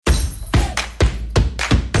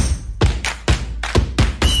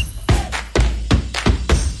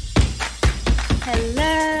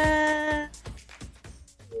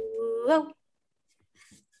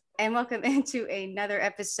and welcome into another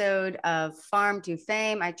episode of Farm to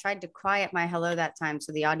Fame. I tried to quiet my hello that time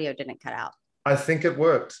so the audio didn't cut out. I think it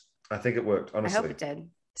worked, honestly. I hope it did.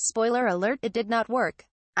 Spoiler alert, it did not work.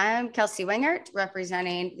 I'm Kelsey Wingert,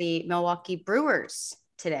 representing the Milwaukee Brewers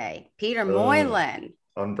today. Peter Moylan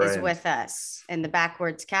is with us in the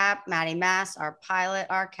backwards cap. Maddie Mass, our pilot,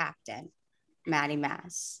 our captain. Maddie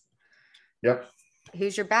Mass. Yep.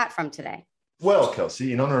 Who's your bat from today? Well,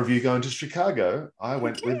 Kelsey, in honor of you going to Chicago, I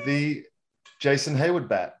went with the Jason Hayward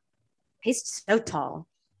bat. He's so tall.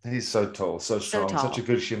 He's so tall, so strong, tall. Such a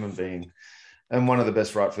good human being, and one of the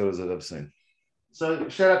best right fielders I've ever seen. So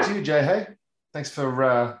shout out to you, Jay. Hey, thanks for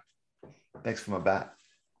my bat.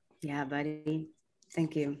 Yeah, buddy.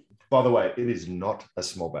 Thank you. By the way, it is not a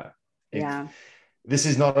small bat. Yeah. This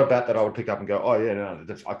is not a bat that I would pick up and go, oh yeah, no,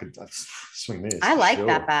 I'd swing this. I like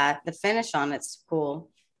that bat. The finish on it's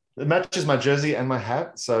cool. It matches my jersey and my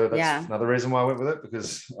hat, so that's another reason why I went with it,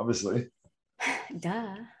 because obviously.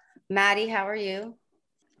 Duh. Maddie, how are you?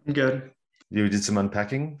 I'm good. You did some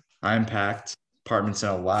unpacking? I unpacked. Apartment's in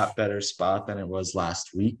a lot better spot than it was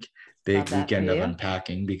last week. Big weekend of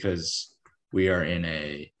unpacking because we are in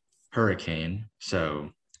a hurricane,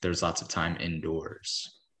 so there's lots of time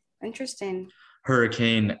indoors. Interesting.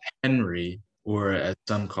 Hurricane Henry, or as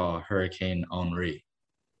some call Hurricane Henri.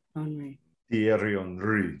 Henry. Thierry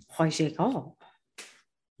Henry.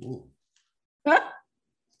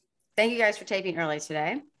 Thank you guys for taping early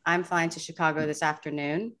today. I'm flying to Chicago this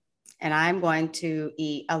afternoon, and I'm going to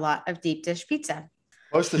eat a lot of deep dish pizza.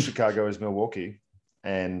 Close to Chicago is Milwaukee,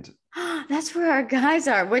 and that's where our guys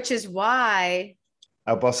are, which is why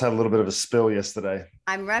our boss had a little bit of a spill yesterday.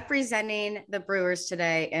 I'm representing the Brewers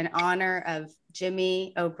today in honor of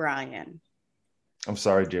Jimmy O'Brien. I'm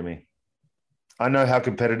sorry, Jimmy. I know how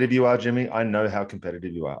competitive you are, Jimmy. I know how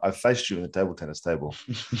competitive you are. I've faced you in the table tennis table.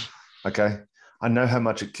 Okay. I know how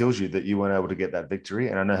much it kills you that you weren't able to get that victory.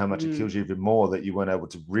 And I know how much it kills you even more that you weren't able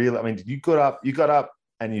to really, I mean, you got up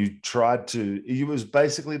and you tried to, it was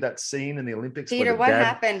basically that scene in the Olympics. Peter, what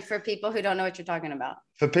happened for people who don't know what you're talking about?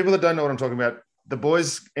 For people that don't know what I'm talking about, the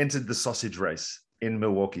boys entered the sausage race in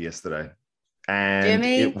Milwaukee yesterday. And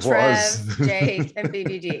Jimmy, Trev, Jake, and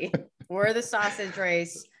BBG were the sausage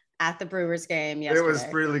race at the Brewers game yesterday. It was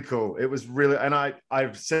really cool. It was really, and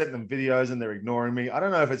I've sent them videos and they're ignoring me. I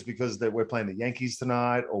don't know if it's because we're playing the Yankees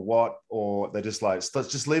tonight or what, or they're just like,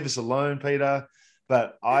 just leave us alone, Peter.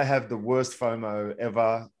 But I have the worst FOMO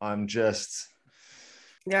ever.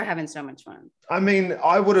 They're having so much fun. I mean,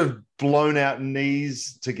 I would have blown out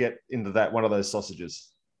knees to get into one of those sausages,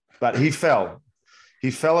 but he fell.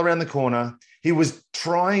 He fell around the corner. He was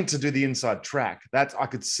trying to do the inside track. I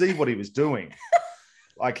could see what he was doing.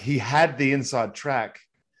 Like he had the inside track,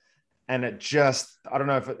 and it just, I don't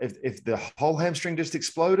know if the whole hamstring just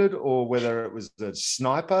exploded or whether it was a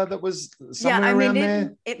sniper that was somewhere around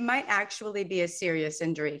there. It might actually be a serious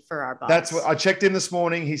injury for our boss. That's what I checked in this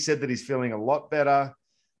morning. He said that he's feeling a lot better,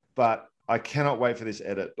 but I cannot wait for this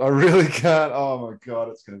edit. I really can't. Oh my God,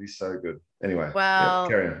 it's going to be so good. Anyway, well,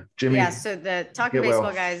 carry on. Jimmy. Yeah, so the Talking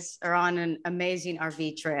Baseball guys are on an amazing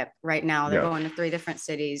RV trip right now. They're going to 3 different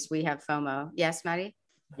cities. We have FOMO. Yes, Maddie?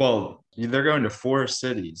 Well, they're going to 4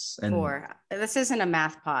 cities. And 4. This isn't a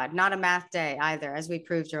math pod, not a math day either, as we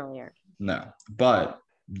proved earlier. No, but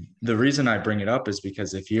the reason I bring it up is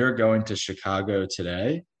because if you're going to Chicago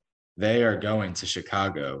today, they are going to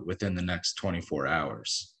Chicago within the next 24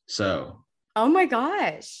 hours. So. Oh my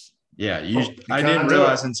gosh. Yeah, I didn't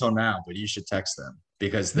realize until now, but you should text them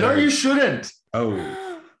because no, you shouldn't.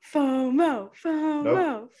 Oh. FOMO.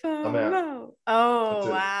 Nope. Oh,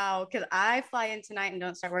 wow. Because I fly in tonight and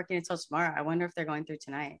don't start working until tomorrow. I wonder if they're going through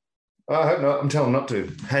tonight. I hope not. I'm telling them not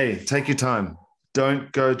to. Hey, take your time.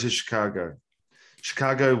 Don't go to Chicago.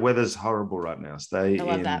 Chicago weather's horrible right now. I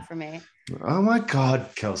love that for me. Oh, my God,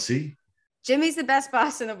 Kelsey. Jimmy's the best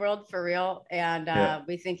boss in the world for real. And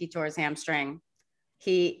we think he tore his hamstring.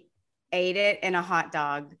 He ate it in a hot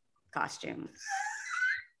dog costume.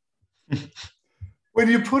 When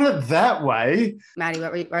you put it that way. Maddie,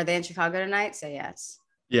 are they in Chicago tonight? Say yes.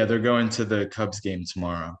 Yeah, they're going to the Cubs game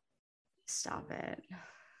tomorrow. Stop it.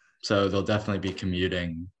 So they'll definitely be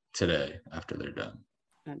commuting today after they're done.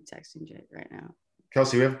 I'm texting Jake right now.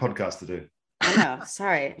 Kelsey, we have a podcast to do. I know.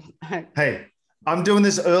 Sorry. Hey, I'm doing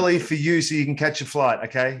this early for you so you can catch your flight,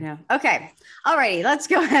 okay? Yeah. Okay. All righty. Let's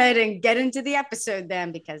go ahead and get into the episode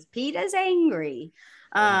then because Pete is angry.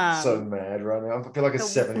 I'm so mad right now. I feel like a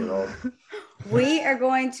 7-year-old. We are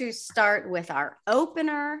going to start with our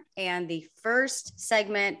opener, and the first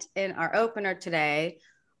segment in our opener today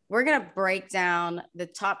we're going to break down the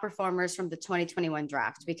top performers from the 2021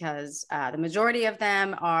 draft because the majority of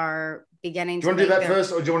them are beginning to. Do you want to do that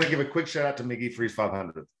first, or do you want to give a quick shout out to Miggy for his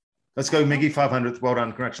 500th? Let's go, Miggy, 500th. Well done.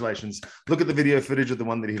 Congratulations. Look at the video footage of the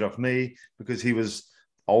one that hit off me because he was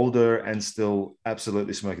older and still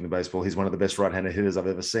absolutely smoking the baseball. He's one of the best right-handed hitters I've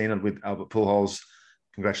ever seen. And with Albert Pujols,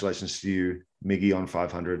 congratulations to you, Miggy, on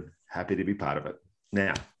 500. Happy to be part of it.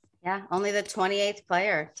 Now. Yeah, only the 28th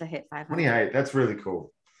player to hit 500. 28. That's really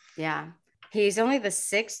cool. Yeah. He's only the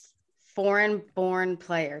 6th foreign-born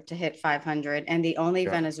player to hit 500 and the only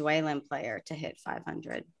Venezuelan player to hit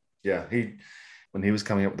 500. Yeah, when he was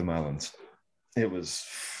coming up with the Marlins, it was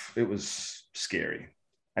scary.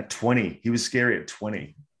 At 20, he was scary at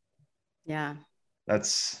 20. Yeah.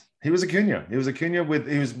 He was Acuna. He was Acuna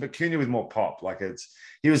with more pop.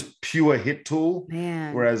 He was pure hit tool.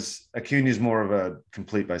 Man. Whereas Acuna is more of a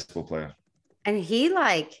complete baseball player. And he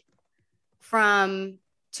from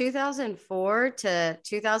 2004 to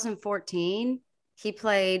 2014, he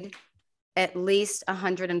played at least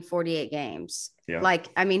 148 games. Yeah.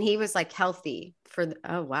 He was healthy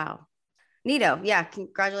oh, wow. Nito. Yeah.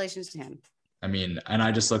 Congratulations to him. And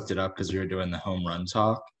I just looked it up because we were doing the home run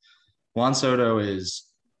talk. Juan Soto is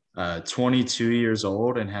 22 years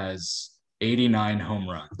old and has 89 home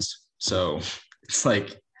runs. So it's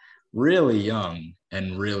really young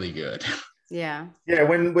and really good. Yeah. Yeah.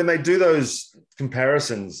 When they do those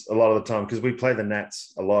comparisons a lot of the time, because we play the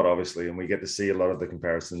Nats a lot, obviously, and we get to see a lot of the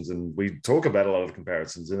comparisons and we talk about a lot of the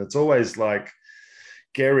comparisons, and it's always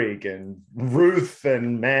Gehrig and Ruth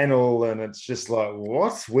and Mantle, and it's just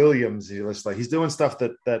what? Williams, he's doing stuff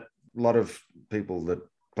that a lot of people that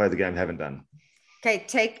play the game haven't done. Okay,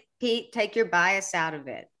 take your bias out of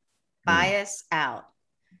it. Bias out.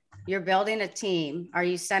 You're building a team. Are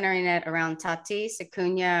you centering it around Tatis,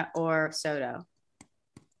 Acuna, or Soto?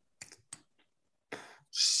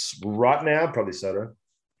 Right now, probably Soto.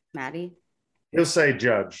 Maddie? He'll say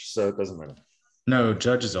Judge, so it doesn't matter. No,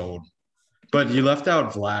 Judge is old. But you left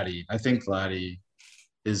out Vladdy. I think Vladdy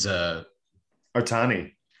is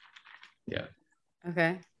Ohtani. Yeah.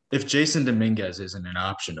 Okay. If Jason Dominguez isn't an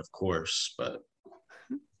option, of course, but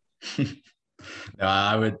no,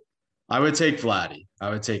 I would take Vladdy. I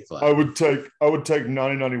would take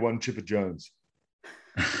 1991 Chipper Jones.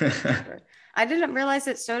 I didn't realize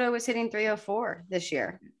that Soto was hitting 304 this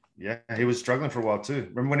year. Yeah, he was struggling for a while too.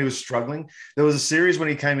 Remember when he was struggling? There was a series when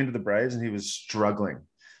he came into the Braves and he was struggling.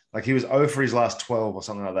 He was 0 for his last 12 or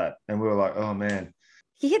something like that. And we were like, oh, man.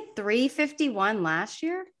 He hit 351 last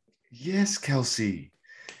yeyear? Yes, Kelsey.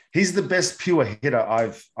 He's the best pure hitter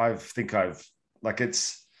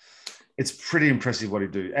it's pretty impressive what he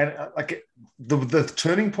do. And the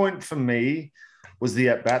turning point for me was the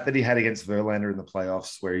at-bat that he had against Verlander in the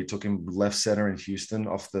playoffs where he took him left center in Houston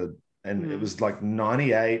it was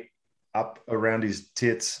 98 up around his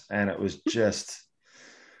tits. And it was just...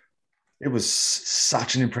 It was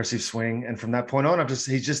such an impressive swing. And from that point on,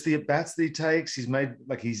 he's just the at-bats that he takes. He's made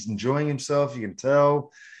he's enjoying himself. You can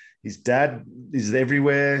tell his dad is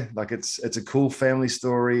everywhere. It's a cool family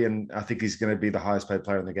story. And I think he's going to be the highest paid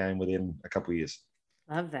player in the game within a couple of years.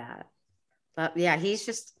 Love that. But yeah, he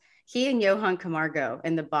and Johan Camargo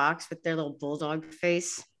in the box with their little bulldog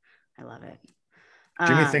face. I love it.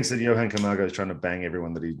 Jimmy thinks that Johan Camargo is trying to bang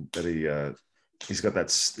everyone he's got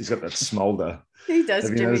that smolder. He does.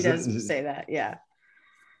 Jimmy does say that. Yeah.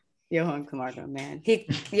 Johan Camargo, man.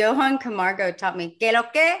 Johan Camargo taught me, ¿Qué lo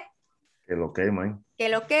que? ¿Qué lo que, man? ¿Qué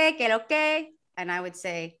lo que? ¿Qué lo que? And I would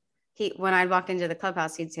say, when I'd walk into the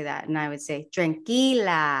clubhouse, he'd say that. And I would say,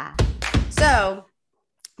 tranquila. So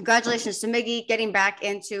congratulations to Miggy getting back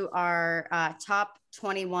into our top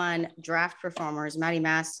 21 draft performers. Maddie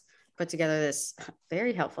Mass put together this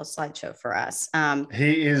very helpful slideshow for us.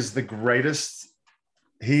 He is the greatest.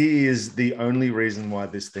 He is the only reason why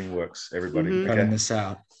this thing works, everybody. Mm-hmm. Cutting this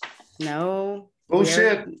out. No.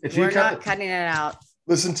 Bullshit. We're not cutting it out.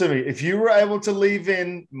 Listen to me. If you were able to leave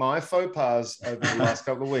in my faux pas over the last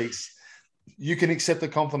couple of weeks, you can accept a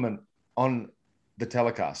compliment on the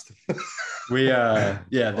telecast.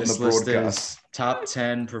 This list is top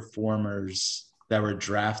 10 performers that were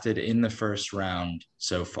drafted in the first round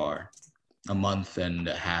so far, a month and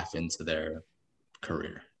a half into their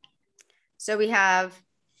career. So we have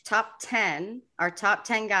our top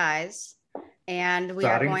 10 guys, and we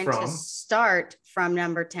are going to start from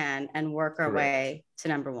number 10 and work our way to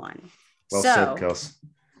number 1. Well said, Kels.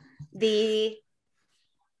 The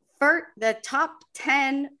top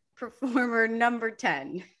 10 performer number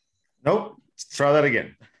 10. Nope. Try that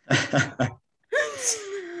again.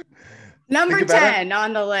 Number 10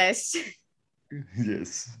 on the list.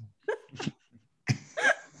 Yes.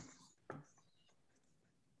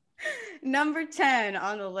 Number 10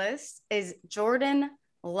 on the list is Jordan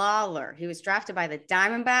Lawler. He was drafted by the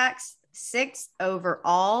Diamondbacks, 6th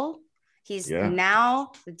overall. He's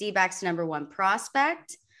now the D-backs number 1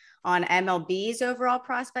 prospect on MLB's overall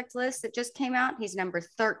prospect list that just came out. He's number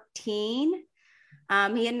 13. He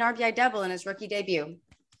had an RBI double in his rookie debut.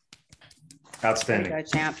 Outstanding. Go,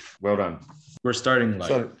 champ. Well done. We're starting light.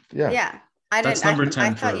 So, yeah. That's number 10.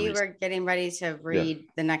 I thought you were getting ready to read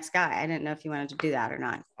the next guy. I didn't know if you wanted to do that or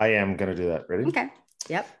not. I am going to do that. Ready? Okay.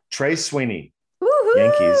 Yep. Trey Sweeney.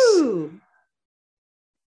 Woo-hoo!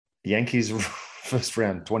 Yankees first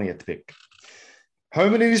round, 20th pick.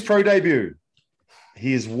 Home in his pro debut.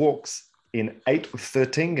 He has walks in 8 of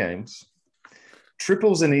 13 games,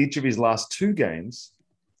 triples in each of his last 2 games,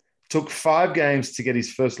 took 5 games to get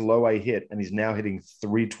his first low A hit, and he's now hitting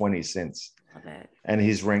 320 since. Love it. And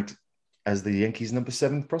he's ranked as the Yankees' number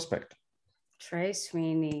 7 prospect. Trey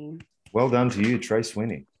Sweeney. Well done to you, Trey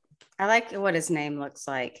Sweeney. I like what his name looks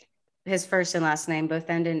like. His first and last name both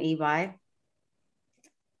end in EY.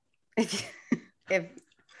 Okay,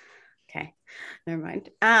 never mind.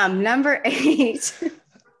 Number 8.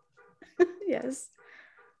 Yes.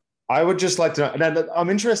 I would just like to know. Now, I'm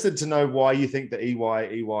interested to know why you think the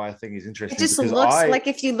EY thing is interesting. It just looks like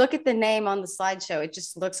if you look at the name on the slideshow, it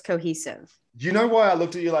just looks cohesive. You know why I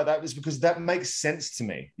looked at you like that? Is because that makes sense to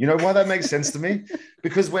me. You know why that makes sense to me?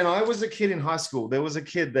 Because when I was a kid in high school, there was a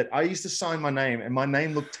kid that I used to sign my name, and my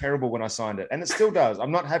name looked terrible when I signed it. And it still does.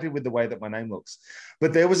 I'm not happy with the way that my name looks.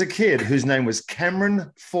 But there was a kid whose name was Cameron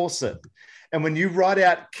Fawcett. And when you write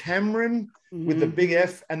out Cameron with the big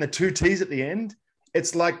F and the 2 T's at the end,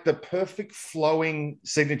 it's like the perfect flowing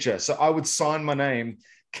signature. So I would sign my name,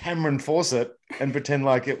 Cameron Fawcett, and pretend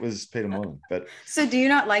like it was Peter Moylan. But so do you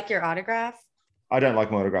not like your autograph? I don't like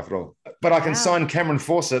my autograph at all. But I can sign Cameron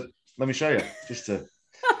Fawcett. Let me show you.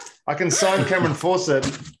 I can sign Cameron Fawcett.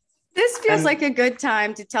 This feels like a good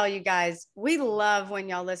time to tell you guys, we love when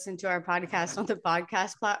y'all listen to our podcast on the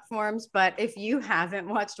podcast platforms. But if you haven't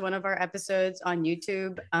watched one of our episodes on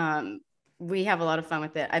YouTube, we have a lot of fun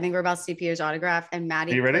with it. I think we're about to see Peter's autograph, and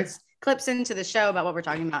Maddie clips into the show about what we're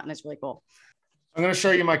talking about, and it's really cool. I'm going to show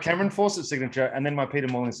you my Cameron Fawcett signature and then my Peter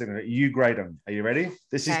Moylan signature. You grade them. Are you ready?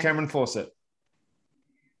 This is Cameron Fawcett.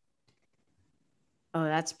 Oh,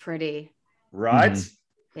 that's pretty. Right?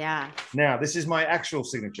 Yeah. Now, this is my actual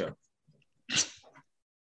signature.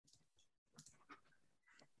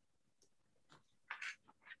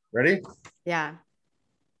 Ready? Yeah.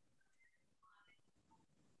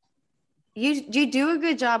 You do a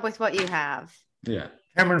good job with what you have. Yeah.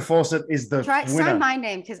 Cameron Fawcett is the winner. Sign my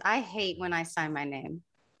name, because I hate when I sign my name.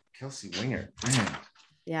 Kelsey Winger. Man.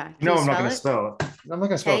 Yeah. No, I'm not going to spell it. I'm not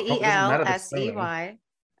going to spell it. K-E-L-S-E-Y.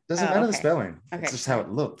 Doesn't matter the spelling. Okay. It's just how it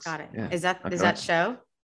looks. Got it. Yeah. Is that show?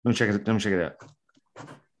 Let me check it out.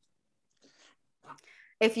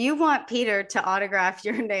 If you want Peter to autograph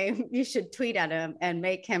your name, you should tweet at him and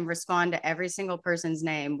make him respond to every single person's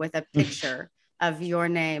name with a picture of your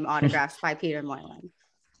name autographed by Peter Moylan.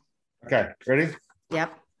 Okay, ready?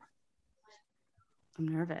 Yep. I'm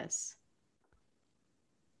nervous.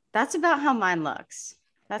 That's about how mine looks.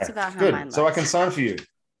 That's about how mine looks. So I can sign for you.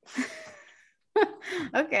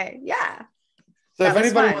 Okay, yeah. So if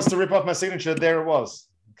anybody wants to rip off my signature, there it was.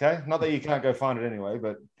 Okay, not that you can't go find it anyway,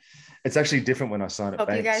 but it's actually different when I sign it.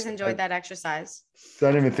 Hope you guys enjoyed that exercise.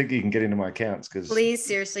 Don't even think you can get into my accounts because. Please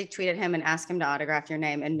seriously tweet at him and ask him to autograph your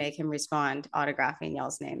name and make him respond autographing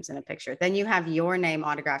y'all's names in a picture. Then you have your name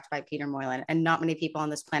autographed by Peter Moylan, and not many people on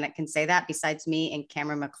this planet can say that besides me and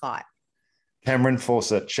Cameron McClott. Cameron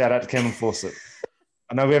Fawcett. Shout out to Cameron Fawcett.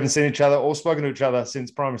 I know we haven't seen each other or spoken to each other since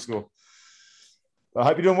primary school. I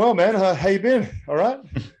hope you're doing well, man. How you been? All right?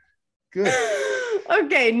 Good.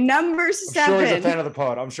 Okay, number 7. I'm sure he's a fan of the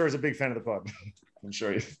pod. I'm sure he's a big fan of the pod. I'm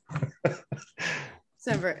sure he.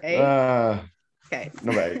 Number 8. Okay.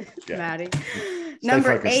 Number 8. Yeah. Maddie.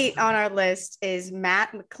 Number 8 on our list is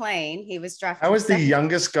Matt McClain. He was drafted. How is the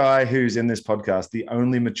youngest guy who's in this podcast the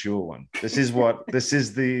only mature one? This is what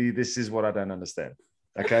I don't understand.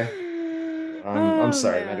 Okay. I'm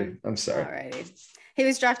sorry, Maddie. I'm sorry. All righty. He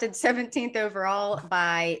was drafted 17th overall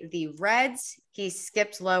by the Reds. He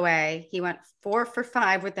skipped low A. He went 4 for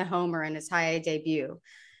 5 with the homer in his high A debut.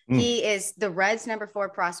 He is the Reds' number 4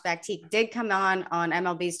 prospect. He did come on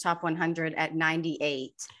MLB's top 100 at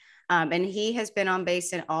 98. And he has been on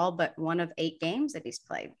base in all but one of 8 games that he's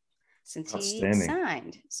played since he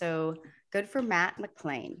signed. So good for Matt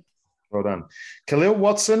McClain. Well done. Khalil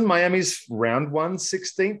Watson, Miami's round 1,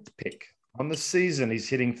 16th pick. On the season, he's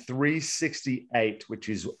hitting 368, which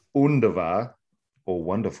is wunderbar, or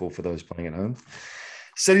wonderful for those playing at home.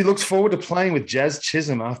 Said he looks forward to playing with Jazz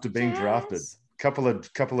Chisholm after being drafted. couple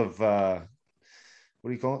of what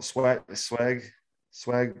do you call it? Swag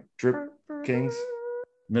drip kings.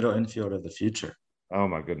 Middle infield of the future. Oh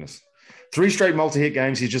my goodness. 3 straight multi-hit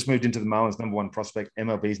games. He's just moved into the Marlins' number 1 prospect.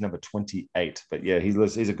 MLB's number 28. But yeah, he's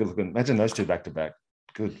a good looking. Imagine those 2 back to back.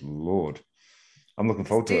 Good Lord. I'm looking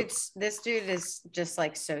forward to it. This dude is just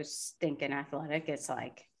like so stinking athletic. It's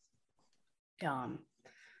like dumb.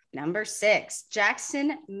 Number 6,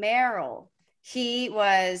 Jackson Merrill. He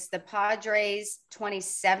was the Padres'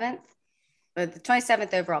 27th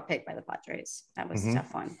overall pick by the Padres. That was a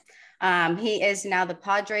tough one. He is now the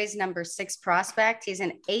Padres' number 6 prospect. He's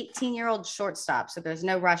an 18-year-old shortstop, so there's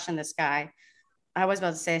no rush in this guy. I was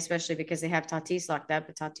about to say, especially because they have Tatis locked up,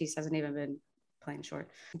 but Tatis hasn't even been playing short.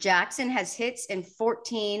 Jackson has hits in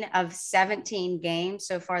 14 of 17 games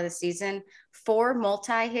so far this season, 4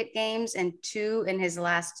 multi-hit games and 2 in his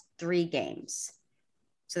last 3 games.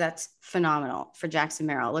 So that's phenomenal for Jackson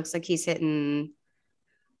Merrill. It looks like he's hitting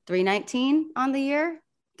 319 on the year,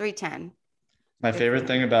 310. My favorite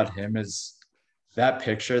thing about him is that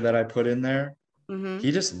picture that I put in there.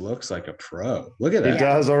 He just looks like a pro. Look at that. He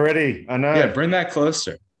does already. I know. Yeah, bring that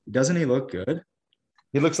closer. Doesn't he look good?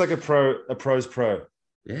 He looks like a pro's pro.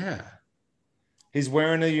 Yeah. He's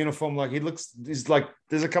wearing a uniform he's like,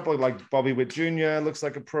 there's a couple of like Bobby Witt Jr. looks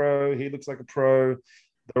like a pro. He looks like a pro.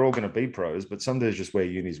 They're all going to be pros, but some dudes just wear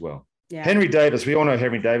unis well. Yeah. Henry Davis, we all know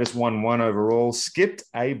Henry Davis won 1 overall, skipped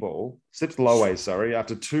low A,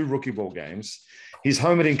 after 2 rookie ball games. He's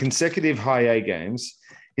homered in consecutive high A games.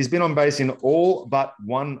 He's been on base in all but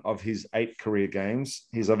 1 of his 8 career games.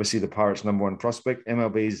 He's obviously the Pirates' number 1 prospect,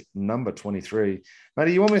 MLB's number 23.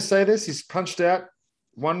 Matty, you want me to say this? He's punched out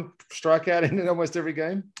 1 strikeout in almost every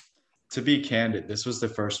game. To be candid, this was the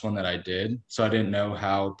first one that I did, so I didn't know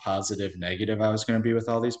how positive, negative I was going to be with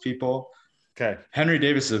all these people. Okay. Henry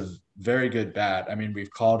Davis is a very good bat. I mean,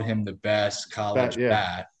 we've called him the best college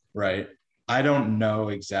bat, right? I don't know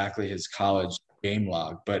exactly his college game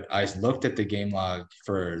log, but I looked at the game log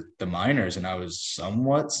for the minors and I was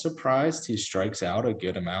somewhat surprised. He strikes out a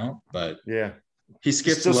good amount, but yeah, he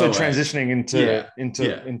skips still low transitioning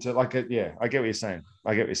into like I get what you're saying.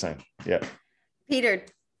 Yeah. Peter,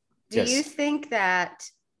 do you think that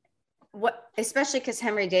especially because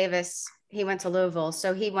Henry Davis, he went to Louisville,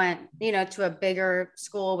 so he went, to a bigger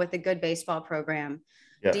school with a good baseball program.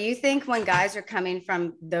 Yeah. Do you think when guys are coming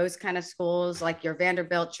from those kind of schools, like your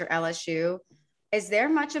Vanderbilt, your LSU, is there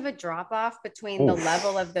much of a drop-off between the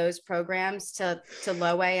level of those programs to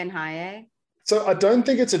low A and high A? So I don't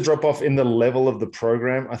think it's a drop-off in the level of the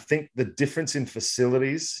program. I think the difference in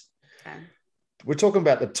facilities, we're talking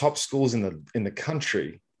about the top schools in the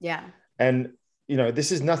country. Yeah. And,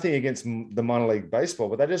 this is nothing against the minor league baseball,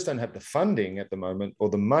 but they just don't have the funding at the moment or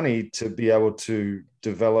the money to be able to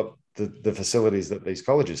develop the facilities that these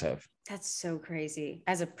colleges have. That's so crazy.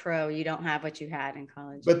 As a pro, you don't have what you had in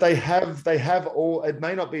college. But they have all, it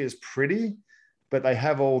may not be as pretty, but they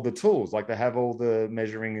have all the tools. Like they have all the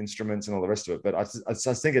measuring instruments and all the rest of it. But I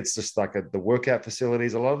think it's just like the workout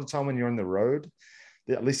facilities. A lot of the time when you're on the road,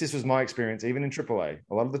 at least this was my experience, even in AAA,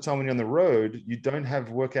 a lot of the time when you're on the road, you don't have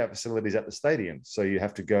workout facilities at the stadium. So you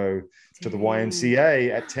have to go to the YMCA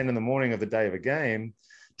at 10 in the morning of the day of a game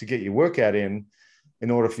to get your workout in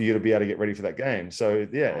order for you to be able to get ready for that game. So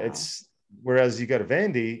yeah, it's, whereas you go to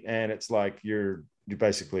Vandy and it's like you're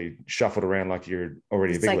basically shuffled around like you're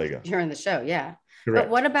already a big leaguer. You're in the show, yeah. Correct. But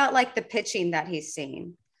what about like the pitching that he's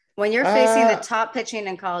seen? When you're facing the top pitching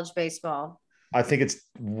in college baseball. I think it's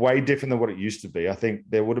way different than what it used to be. I think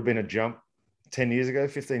there would have been a jump 10 years ago,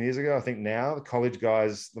 15 years ago. I think now the college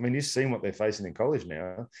guys, I mean, you've seen what they're facing in college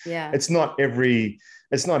now. Yeah. It's not every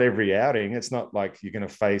outing. It's not like you're going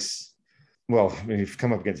to face, well, I mean, if you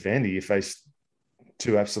come up against Vandy, you face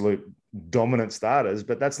 2 absolute dominant starters,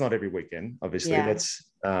 but that's not every weekend, obviously. Yeah. That's,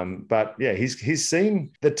 but yeah, he's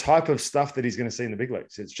seen the type of stuff that he's going to see in the big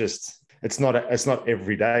leagues. It's just, it's not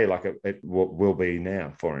every day like it will be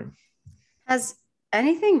now for him. Has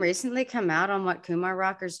anything recently come out on what Kumar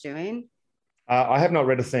Rocker's doing? I have not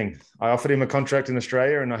read a thing. I offered him a contract in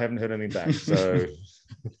Australia and I haven't heard anything back. So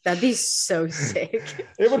that'd be so sick.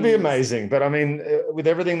 It would be amazing. But I mean, with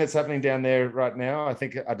everything that's happening down there right now,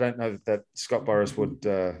 I don't know that Scott Boras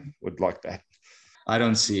would like that. I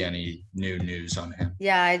don't see any new news on him.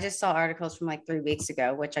 Yeah, I just saw articles from like 3 weeks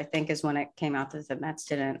ago, which I think is when it came out that the Mets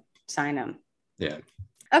didn't sign him. Yeah.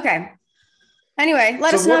 Okay. Anyway,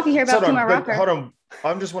 let us know if you hear about Kumar Rocker. Hold on.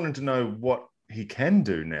 I'm just wanting to know what he can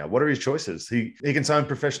do now. What are his choices? He can sign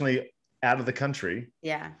professionally out of the country.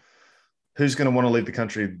 Yeah. Who's going to want to leave the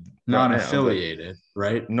country? Non-affiliated,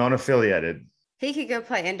 right? Non-affiliated. He could go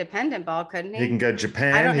play independent ball, couldn't he? He can go to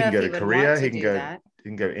Japan. He can go to Korea. He can go. He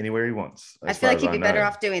can go anywhere he wants. I feel like he'd be better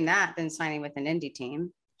off doing that than signing with an indie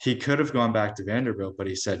team. He could have gone back to Vanderbilt, but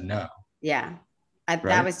he said no. Yeah. Right?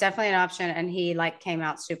 That was definitely an option. And he came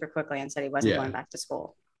out super quickly and said he wasn't going back to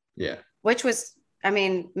school. Yeah. Which was, I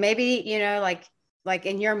mean, maybe, like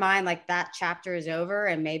in your mind, like that chapter is over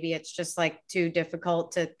and maybe it's just like too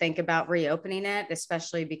difficult to think about reopening it,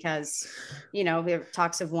 especially because, we have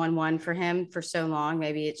talks of 1-1 for him for so long.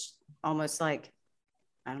 Maybe it's almost like,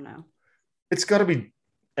 I don't know. It's got to be,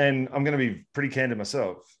 and I'm going to be pretty candid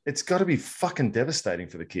myself. It's got to be fucking devastating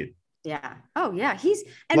for the kid. Yeah. Oh yeah.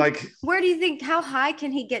 Where do you think, how high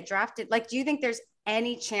can he get drafted? Like, do you think there's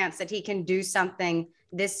any chance that he can do something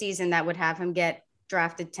this season that would have him get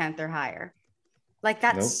drafted 10th or higher? Like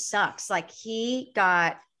that sucks. Like he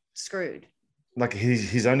got screwed. Like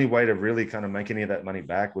his only way to really kind of make any of that money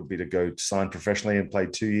back would be to go sign professionally and play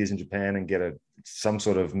 2 years in Japan and get some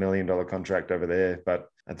sort of $1 million contract over there. But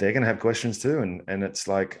they're going to have questions too. And it's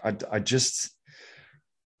like,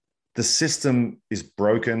 the system is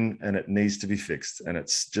broken and it needs to be fixed. And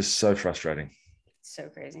it's just so frustrating. So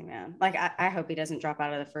crazy, man. Like, I hope he doesn't drop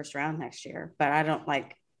out of the first round next year, but I don't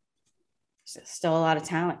still a lot of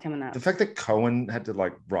talent coming up. The fact that Cohen had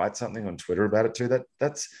to write something on Twitter about it too,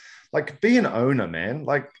 that's like, be an owner, man.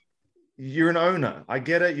 Like, you're an owner. I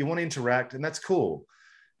get it. You want to interact and that's cool,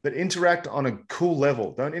 but interact on a cool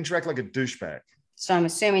level. Don't interact like a douchebag. So I'm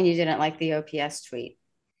assuming you didn't like the OPS tweet.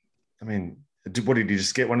 I mean, what did you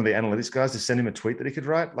just get one of the analytics guys to send him a tweet that he could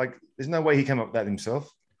write? Like, there's no way he came up with that himself.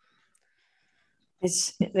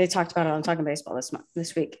 They talked about it on Talking Baseball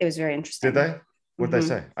this week. It was very interesting. Did they? What'd they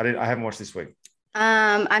say? I haven't watched this week.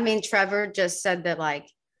 I mean, Trevor just said that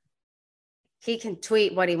he can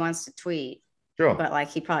tweet what he wants to tweet. Sure. But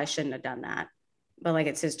he probably shouldn't have done that. But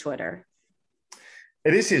it's his Twitter.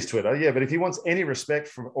 It is his Twitter, yeah. But if he wants any respect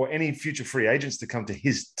from or any future free agents to come to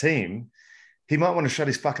his team, he might want to shut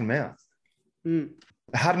his fucking mouth.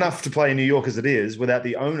 Hard enough to play in New York as it is without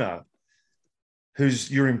the owner,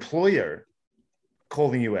 who's your employer,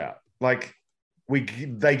 calling you out.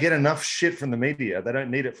 They get enough shit from the media. They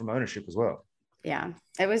don't need it from ownership as well. Yeah,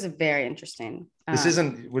 it was very interesting. This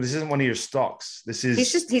isn't one of your stocks. This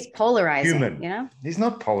is he's polarizing. Human, He's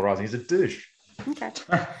not polarizing. He's a douche. Okay,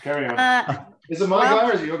 carry on. Is it my guy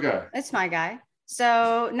or is it your guy? It's my guy.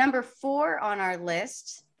 So number 4 on our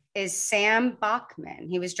list is Sam Bachman.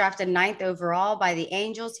 He was drafted 9th overall by the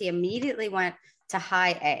Angels. He immediately went to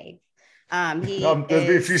high A. There'll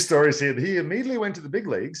be a few stories here. He immediately went to the big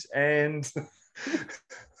leagues and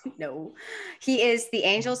no, he is the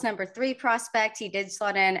Angels' number 3 prospect. He did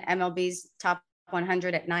slot in MLB's top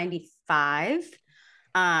 100 at 95.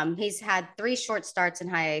 He's had 3 short starts in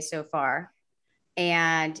high A so far,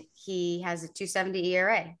 and he has a 2.70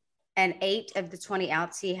 ERA. And 8 of the 20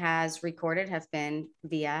 outs he has recorded have been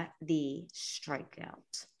via the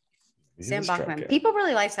strikeout. Sam Bachman. People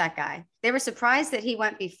really liked that guy. They were surprised that he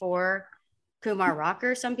went before Kumar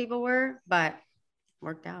Rocker. Some people were, but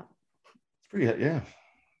worked out. It's pretty, yeah.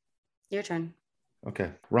 Your turn.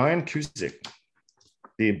 Okay. Ryan Kuzik,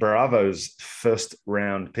 the Bravos' first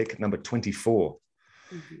round pick, number 24.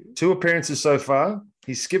 2 appearances so far.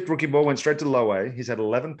 He skipped rookie ball, went straight to low A. He's had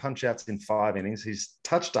 11 punch outs in 5 innings. He's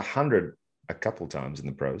touched 100 a couple times in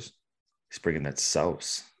the pros. He's bringing that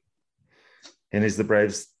sauce. And he's the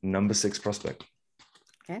Braves' number 6 prospect.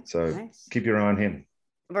 Okay. So nice. Keep your eye on him.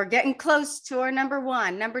 We're getting close to our number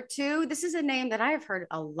 1. Number 2, this is a name that I have heard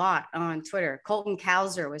a lot on Twitter. Colton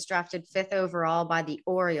Cowser was drafted 5th overall by the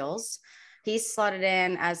Orioles. He's slotted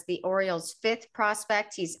in as the Orioles' 5th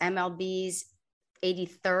prospect. He's MLB's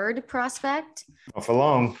 83rd prospect. Not for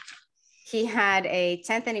long. He had a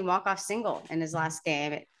 10th inning walk-off single in his last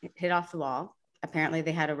game. It hit off the wall. Apparently,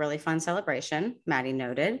 they had a really fun celebration, Maddie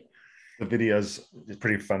noted. The video's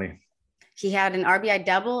pretty funny. He had an RBI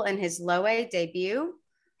double in his low A debut.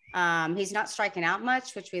 He's not striking out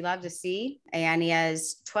much, which we love to see. And he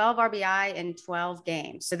has 12 RBI in 12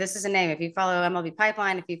 games. So this is a name. If you follow MLB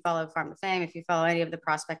Pipeline, if you follow Farm to Fame, if you follow any of the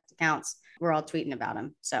prospect accounts, we're all tweeting about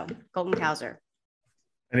him. So Colton Cowser.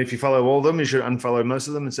 And if you follow all of them, you should unfollow most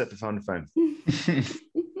of them and set the Farm to Fame. He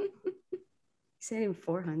said him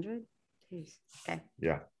 400? Jeez. Okay.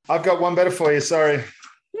 Yeah. I've got one better for you. Sorry.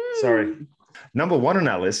 Sorry. Number 1 on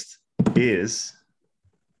our list is...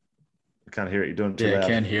 I can't hear it. You're doing it too loud. I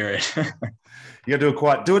can't hear it. You got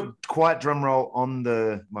to do a quiet drum roll on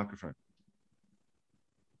the microphone.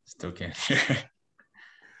 Still can't hear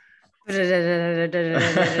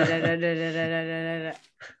it.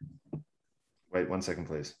 Wait 1 second,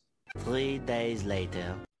 please. 3 days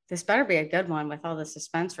later. This better be a good one with all the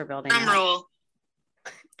suspense we're building. Drum roll.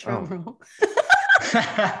 Drum roll.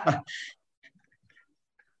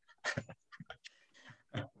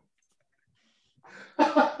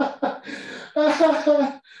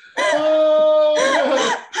 Oh,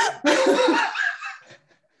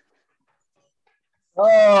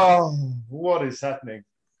 oh, what is happening?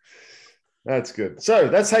 That's good. So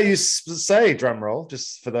that's how you say drum roll,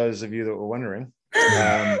 just for those of you that were wondering.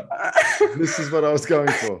 This is what I was going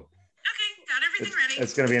for. Okay, got everything ready.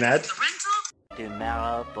 It's going to be an ad.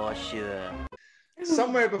 Tomorrow for sure.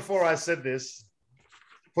 Somewhere before I said this,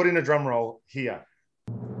 put in a drum roll here.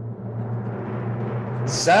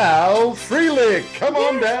 Sal Freelick, come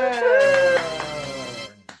on down.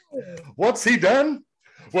 What's he done?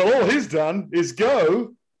 Well, all he's done is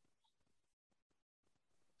go.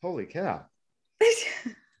 Holy cow.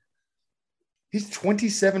 He's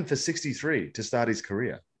 27 for 63 to start his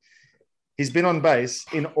career. He's been on base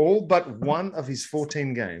in all but one of his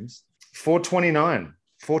 14 games. 429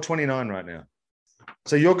 right now.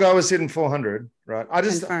 So your guy was hitting 400, right? I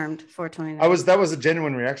just confirmed 429. That was a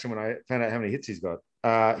genuine reaction when I found out how many hits he's got.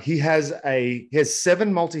 He has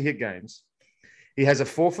 7 multi-hit games. He has a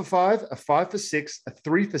 4 for 5, a 5 for 6, a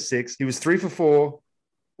 3 for 6. He was 3 for 4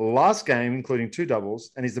 last game, including 2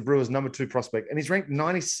 doubles, and he's the Brewers' number 2 prospect, and he's ranked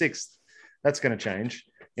 96th. That's going to change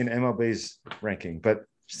in MLB's ranking. But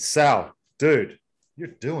Sal, dude, you're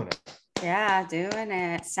doing it. Yeah, doing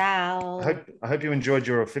it, Sal. I hope you enjoyed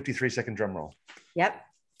your 53-second drum roll. Yep.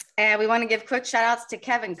 And we want to give quick shout outs to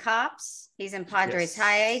Kevin Kopps. He's in Padres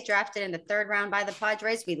High A, drafted in the 3rd round by the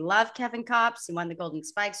Padres. We love Kevin Kopps. He won the Golden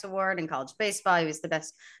Spikes Award in college baseball. He was the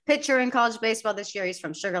best pitcher in college baseball this year. He's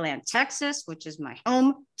from Sugar Land, Texas, which is my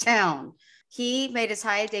hometown. He made his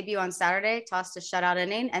High A debut on Saturday, tossed a shutout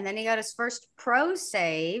inning, and then he got his first pro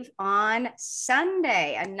save on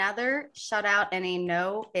Sunday. Another shutout inning,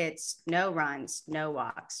 no hits, no runs, no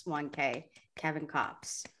walks, 1K, Kevin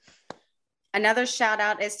Kopps. Another shout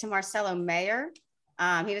out is to Marcelo Mayer.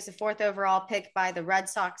 He was the 4th overall pick by the Red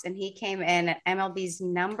Sox, and he came in at MLB's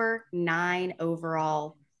number 9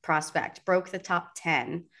 overall prospect, broke the top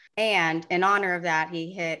 10. And in honor of that,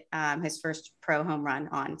 he hit his first pro home run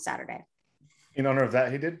on Saturday. In honor of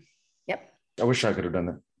that, he did? Yep. I wish I could have done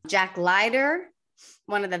that. Jack Leiter,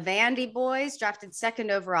 one of the Vandy boys, drafted 2nd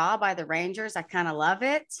overall by the Rangers. I kind of love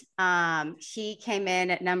it. He came in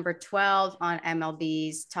at number 12 on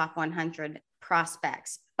MLB's top 100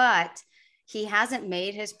 prospects, but he hasn't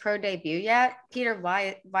made his pro debut yet. Peter,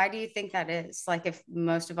 why do you think that is? Like, if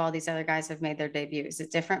most of all these other guys have made their debut, is it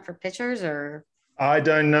different for pitchers or? I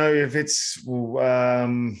don't know if it's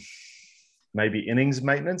maybe innings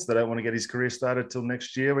maintenance. They don't want to get his career started till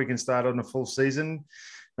next year. We can start on a full season,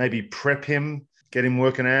 maybe prep him, get him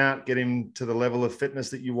working out, get him to the level of fitness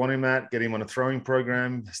that you want him at, get him on a throwing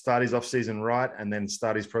program, start his offseason right, and then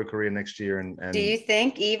start his pro career next year. And do you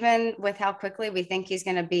think, even with how quickly we think he's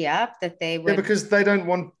going to be up, that they would? Yeah, because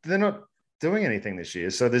they're not doing anything this year.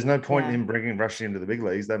 So there's no point in him rushing into the big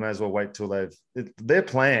leagues. They may as well wait till their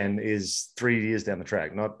plan is 3 years down the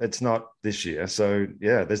track. It's not this year. So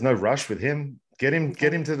yeah, there's no rush with him. Get him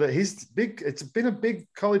to he's big. It's been a big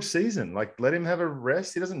college season. Like, let him have a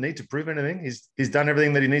rest. He doesn't need to prove anything. He's done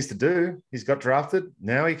everything that he needs to do. He's got drafted.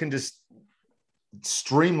 Now he can just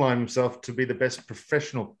streamline himself to be the best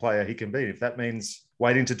professional player he can be. If that means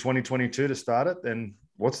waiting to 2022 to start it, then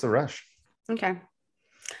what's the rush? Okay.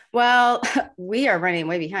 Well, we are running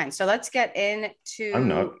way behind. So let's get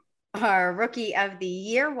into our Rookie of the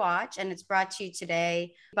Year watch, and it's brought to you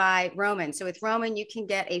today by Roman. So with Roman, you can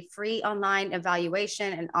get a free online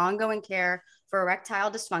evaluation and ongoing care for erectile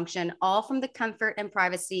dysfunction, all from the comfort and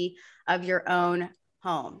privacy of your own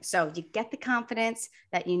home. So you get the confidence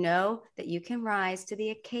that you know that you can rise to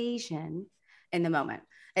the occasion in the moment.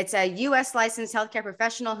 It's a U.S. licensed healthcare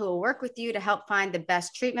professional who will work with you to help find the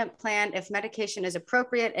best treatment plan. If medication is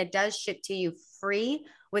appropriate, it does ship to you free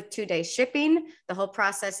with 2-day shipping. The whole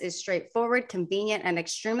process is straightforward, convenient, and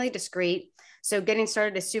extremely discreet. So getting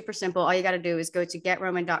started is super simple. All you got to do is go to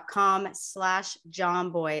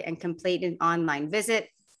getroman.com/johnboy and complete an online visit,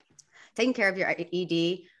 taking care of your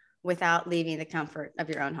ED without leaving the comfort of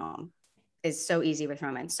your own home. Is so easy with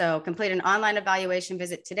Roman. So complete an online evaluation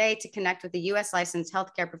visit today to connect with a U.S. licensed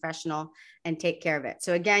healthcare professional and take care of it.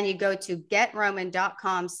 So again, you go to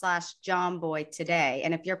getroman.com/johnboy today.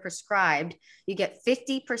 And if you're prescribed, you get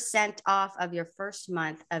 50% off of your first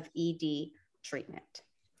month of ED treatment.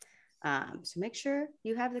 So make sure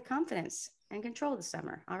you have the confidence and control this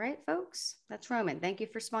summer. All right, folks, that's Roman. Thank you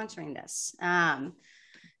for sponsoring this.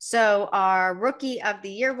 So our Rookie of the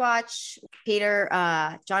Year watch, Peter,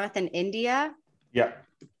 Jonathan India. Yeah.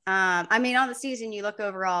 I mean, on the season, you look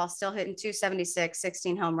overall, still hitting 276,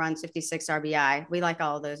 16 home runs, 56 RBI. We like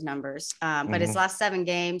all of those numbers. But his last 7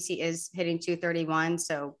 games, he is hitting 231.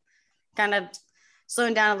 So kind of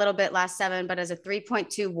slowing down a little bit last 7, but as a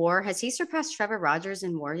 3.2 WAR. Has he surpassed Trevor Rogers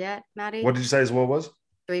in WAR yet, Maddie? What did you say his WAR was?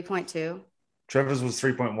 3.2. Trevor's was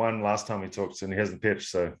 3.1 last time we talked, and he hasn't pitched.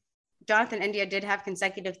 So Jonathan India did have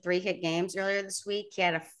consecutive 3-hit games earlier this week. He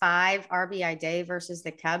had a 5 RBI day versus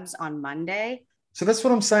the Cubs on Monday. So that's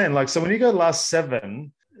what I'm saying. Like, so when you go last 7,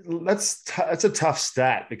 that's a tough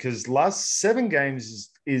stat because last 7 games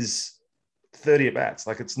is 30 at bats.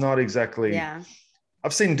 Like, it's not exactly. Yeah.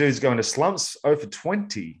 I've seen dudes go into slumps 0 for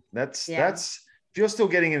 20. That's if you're still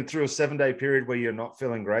getting in through a 7-day period where you're not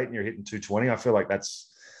feeling great and you're hitting 220, I feel like that's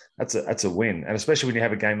a win. And especially when you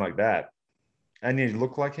have a game like that and you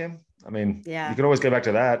look like him. I mean, you can always go back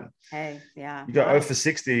to that. Hey, yeah. You go 0 for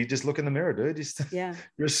 60, just look in the mirror, dude.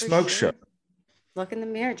 You're a smoke show. Look in the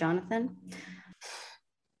mirror, Jonathan.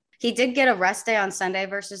 He did get a rest day on Sunday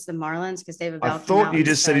versus the Marlins because David Bell. I thought you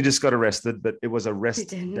just said he just got arrested, but it was a rest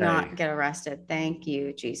day. He did not get arrested. Thank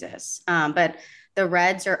you, Jesus. But the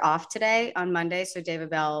Reds are off today on Monday, so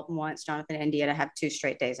David Bell wants Jonathan India to have 2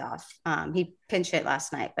 straight days off. He pinch hit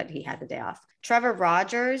last night, but he had the day off. Trevor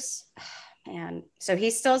Rogers, man, so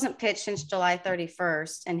he still hasn't pitched since July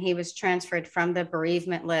 31st, and he was transferred from the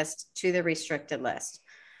bereavement list to the restricted list.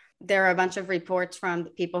 There are a bunch of reports from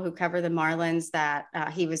the people who cover the Marlins that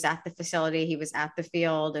he was at the facility, he was at the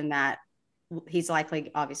field, and that he's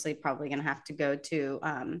likely, obviously, probably going to have to go to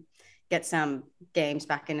get some games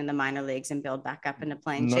back in the minor leagues and build back up into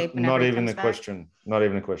playing shape. Not even a question. Not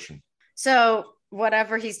even a question. So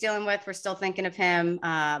whatever he's dealing with, we're still thinking of him,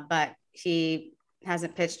 but he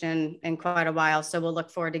hasn't pitched in quite a while. So we'll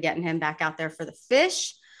look forward to getting him back out there for the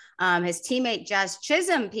Fish. His teammate Jazz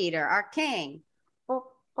Chisholm, Peter, our king.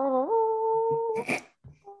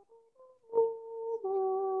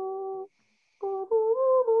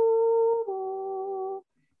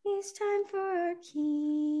 It's time for our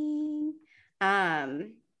king.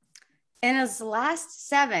 In his last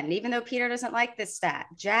 7, even though Peter doesn't like this stat,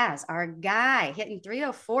 Jazz, our guy, hitting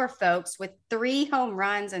 304, folks, with 3 home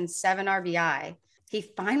runs and 7 RBI. He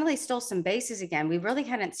finally stole some bases again. We really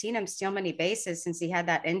hadn't seen him steal many bases since he had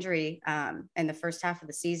that injury in the first half of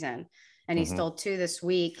the season. And he stole 2 this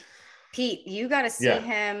week. Pete, you got to see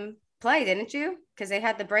him play, didn't you? Because they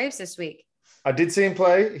had the Braves this week. I did see him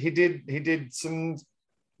play. He did some.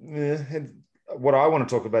 What I want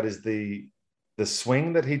to talk about is the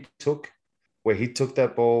swing that he took, where he took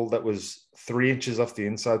that ball that was 3 inches off the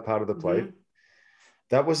inside part of the plate. Mm-hmm.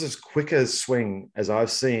 That was as quick a swing as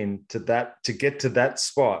I've seen to get to that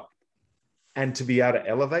spot and to be able to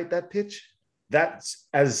elevate that pitch. That's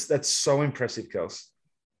so impressive, Kels.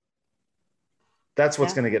 That's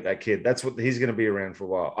what's going to get that kid. That's what he's going to be around for a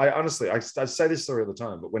while. I say this story all the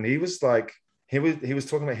time, but when he was like, he was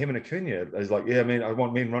talking about him and Acuna. He's like, yeah, I mean, I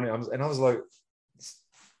want me and Ronnie. And I was like,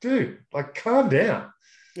 dude, like, calm down.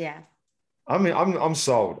 Yeah. I mean, I'm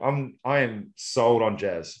sold. I am sold on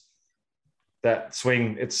Jazz. That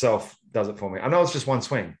swing itself does it for me. I know it's just one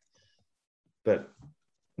swing, but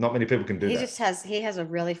not many people can do that. He has a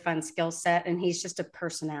really fun skill set, and he's just a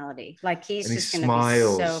personality. Like, he's just going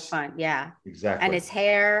to be so fun. Yeah, exactly. And his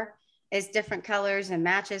hair is different colors and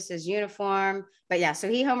matches his uniform. But yeah, so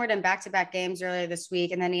he homered in back-to-back games earlier this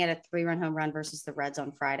week, and then he had a 3-run home run versus the Reds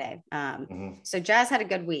on Friday. So Jazz had a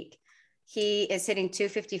good week. He is hitting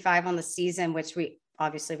 255 on the season, which we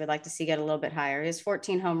obviously would like to see get a little bit higher. He has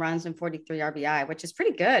 14 home runs and 43 RBI, which is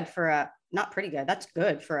pretty good for not pretty good. That's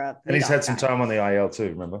good for a. And he's had some time on the IL too,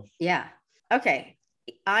 remember? Yeah. Okay.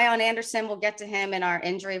 Ion Anderson, we'll get to him in our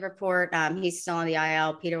injury report. He's still on the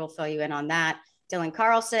IL. Peter will fill you in on that. Dylan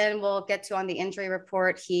Carlson, we'll get to on the injury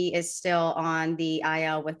report. He is still on the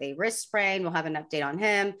IL with a wrist sprain. We'll have an update on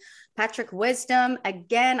him. Patrick Wisdom,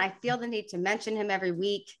 again, I feel the need to mention him every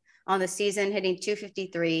week on the season, hitting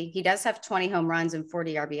 253. He does have 20 home runs and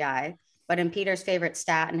 40 RBI, but in Peter's favorite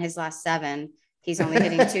stat, in his last 7, he's only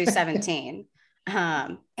hitting 217.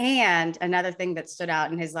 And another thing that stood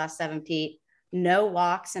out in his last 7, Pete, no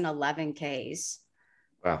walks and 11 Ks.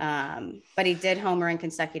 Wow. But he did homer in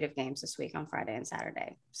consecutive games this week on Friday and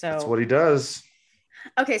Saturday. So that's what he does.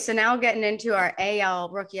 Okay, so now getting into our AL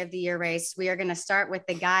Rookie of the Year race, we are going to start with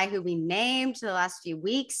the guy who we named the last few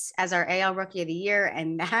weeks as our AL Rookie of the Year,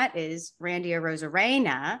 and that is Randy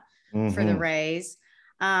Arozarena for the Rays.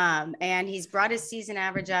 And he's brought his season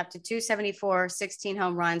average up to 274, 16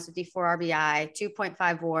 home runs, 54 RBI,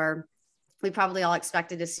 2.5 WAR. We probably all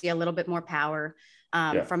expected to see a little bit more power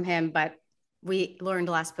from him, but we learned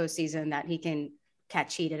last postseason that he can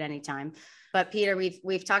catch heat at any time. But Peter,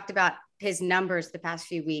 we've talked about his numbers the past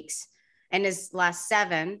few weeks. In his last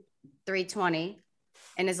 7, 320.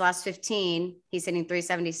 In his last 15, he's hitting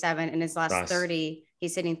 377. In his last 30,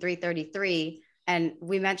 he's hitting 333. And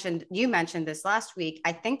you mentioned this last week.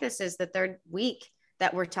 I think this is the third week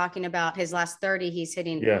that we're talking about his last 30. He's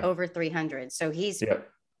hitting over 300. So he's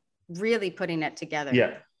really putting it together.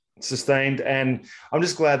 Yeah. Sustained. And I'm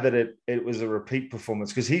just glad that it was a repeat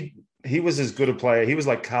performance, because he was as good a player. He was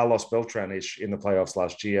like Carlos Beltran-ish in the playoffs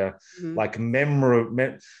last year, like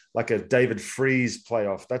like a David Freese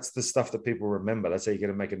playoff. That's the stuff that people remember. That's how you're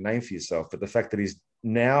going to make a name for yourself. But the fact that he's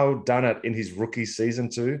now done it in his rookie season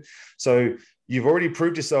too. So you've already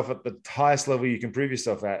proved yourself at the highest level you can prove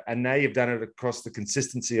yourself at. And now you've done it across the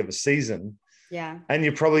consistency of a season. Yeah. And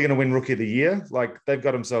you're probably going to win Rookie of the Year. Like, they've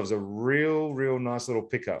got themselves a real, real nice little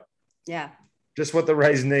pickup. Yeah. Just what the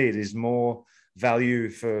Rays need is more value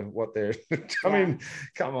for what they're I mean,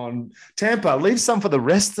 come on. Tampa, leave some for the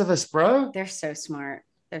rest of us, bro. They're so smart.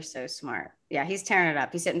 Yeah, he's tearing it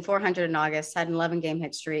up. He's hitting 400 in August, had an 11-game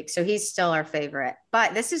hit streak. So he's still our favorite.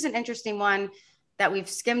 But this is an interesting one that we've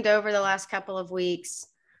skimmed over the last couple of weeks.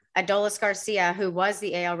 Adolis Garcia, who was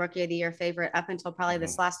the AL Rookie of the Year favorite up until probably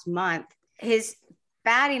this last month. His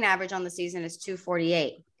batting average on the season is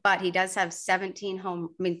 248, but he does have 27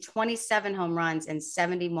 home runs and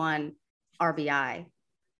 71 RBI.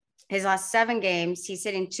 His last 7 games, he's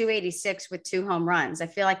hitting 286 with 2 home runs. I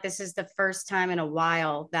feel like this is the first time in a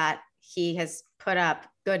while that he has put up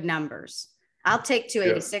good numbers. I'll take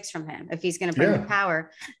 286 from him if he's going to bring the power.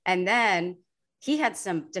 And then he had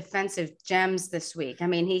some defensive gems this week. I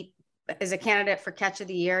mean, he is a candidate for catch of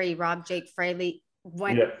the year. He robbed Jake Fraley,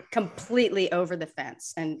 went completely over the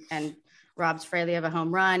fence and robs Fraley of a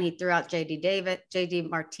home run. He threw out JD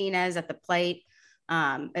Martinez at the plate.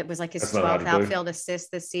 It was like his 12th outfield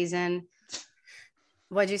assist this season.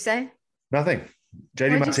 What'd you say? Nothing.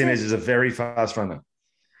 JD Martinez is a very fast runner.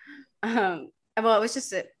 Well, it was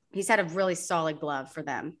just he's had a really solid glove for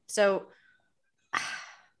them. So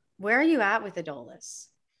where are you at with Adolis?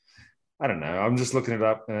 I don't know. I'm just looking it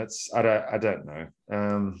up, and I don't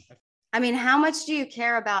know. I mean, how much do you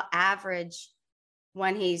care about average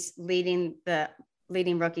when he's leading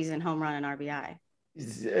rookies in home run and RBI?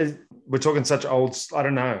 We're talking such old. I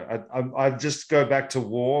don't know. I just go back to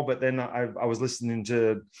WAR, but then I was listening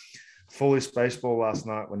to Foolish Baseball last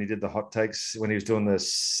night when he did the hot takes, when he was doing the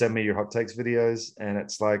send me your hot takes videos, and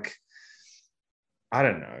it's like, I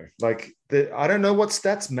don't know. Like, I don't know what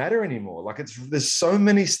stats matter anymore. Like, there's so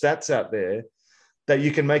many stats out there that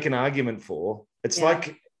you can make an argument for. It's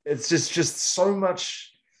like, it's just so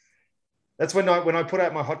much. That's when I put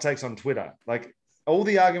out my hot takes on Twitter. Like, all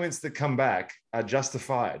the arguments that come back are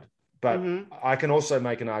justified, but I can also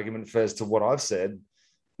make an argument for as to what I've said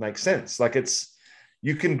makes sense. Like,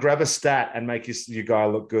 you can grab a stat and make your guy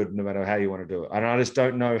look good no matter how you want to do it. And I just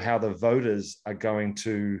don't know how the voters are going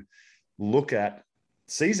to look at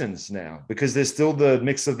seasons now, because there's still the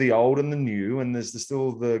mix of the old and the new, and there's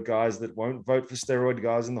still the guys that won't vote for steroid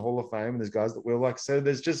guys in the Hall of Fame, and there's guys that will. Like, so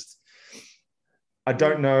there's just, I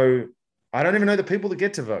don't know. I don't even know the people that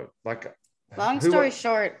get to vote. Like, long story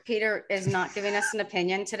short, Peter is not giving us an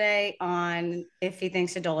opinion today on if he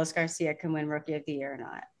thinks Adolis Garcia can win Rookie of the Year or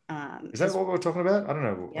not. Is that what we're talking about? I don't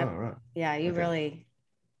know. Yep. Oh, right.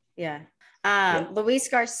 Yeah, Luis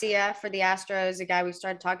Garcia for the Astros, a guy we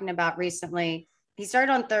started talking about recently. He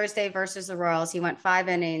started on Thursday versus the Royals. He went 5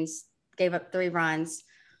 innings, gave up 3 runs.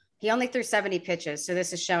 He only threw 70 pitches. So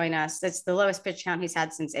this is showing us that's the lowest pitch count he's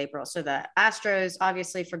had since April. So the Astros,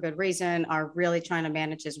 obviously for good reason, are really trying to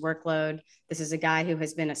manage his workload. This is a guy who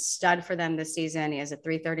has been a stud for them this season. He has a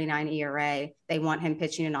 3.39 ERA. They want him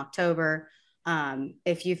pitching in October.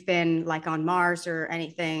 If you've been like on Mars or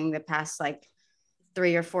anything the past like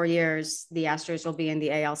 3 or 4 years, the Astros will be in the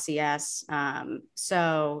ALCS.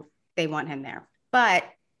 So they want him there. But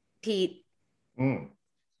Pete, the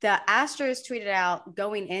Astros tweeted out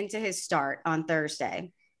going into his start on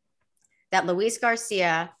Thursday that Luis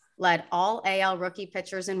Garcia led all AL rookie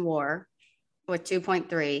pitchers in WAR with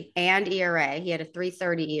 2.3 and ERA. He had a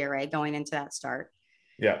 3.30 ERA going into that start.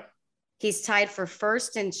 Yeah. He's tied for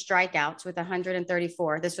first in strikeouts with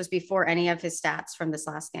 134. This was before any of his stats from this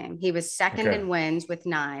last game. He was second in wins with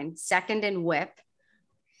 9, second in WHIP.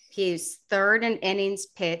 He's third in innings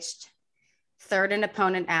pitched, third in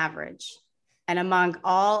opponent average. And among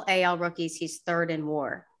all AL rookies, he's third in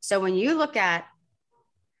WAR. So when you look at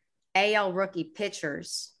AL rookie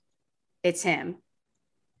pitchers, it's him.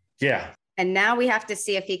 Yeah. And now we have to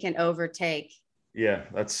see if he can overtake. Yeah,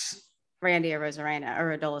 that's Randy Arozarena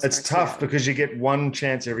or Adolis. It's tough because you get one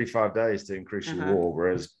chance every 5 days to increase your WAR,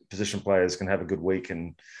 whereas position players can have a good week.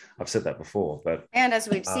 And I've said that before. And as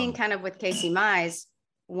we've seen kind of with Casey Mize,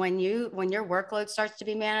 when your workload starts to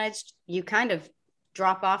be managed, you kind of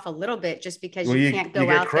drop off a little bit just because you can't go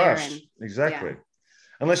out crushed. there. Exactly.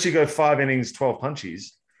 Yeah. unless you go 5 innings, 12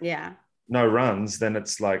 punchies, no runs, then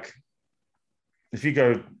it's like if you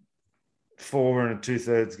go 4 and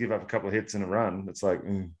 2/3, give up a couple of hits and a run, it's like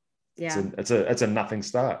it's a nothing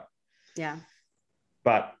start. Yeah.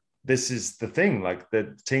 But this is the thing, like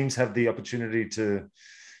the teams have the opportunity to,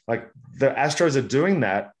 like the Astros are doing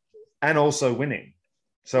that and also winning.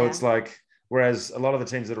 So it's like, whereas a lot of the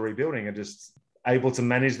teams that are rebuilding are just able to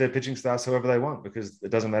manage their pitching staffs however they want, because it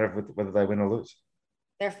doesn't matter whether they win or lose.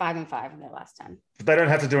 They're 5-5 in their last 10. But they don't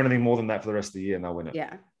have to do anything more than that for the rest of the year and they'll win it.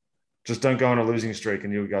 Yeah. Just don't go on a losing streak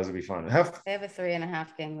and you guys will be fine. They have a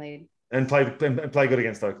 3.5 game lead. And play good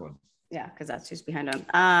against Oakland. Yeah, because that's who's behind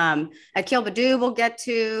them. Akil Baddoo we'll get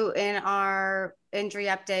to in our injury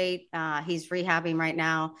update. He's rehabbing right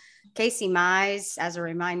now. Casey Mize, as a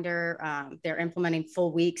reminder, they're implementing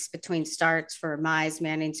full weeks between starts for Mize,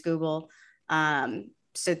 Manning, Skubal.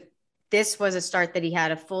 So this was a start that he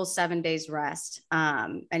had a full 7 days rest,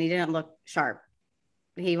 and he didn't look sharp.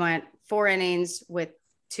 He went 4 innings with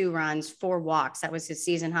 2 runs, 4 walks. That was his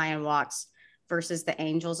season high in walks versus the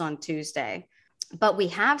Angels on Tuesday. But we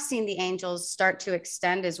have seen the Angels start to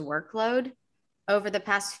extend his workload over the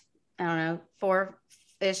past, 4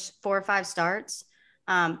 or 5 starts.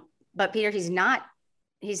 But Peter, he's not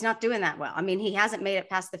doing that well. I mean, he hasn't made it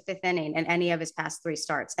past the 5th inning in any of his past 3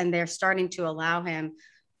 starts. And they're starting to allow him,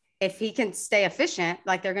 if he can stay efficient,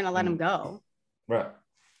 like they're going to let him go. Right.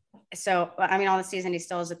 So, I mean, on the season, he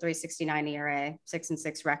still has a 3.69 ERA,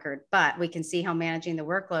 6-6 record, but we can see how managing the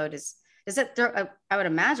workload I would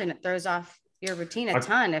imagine it throws off your routine a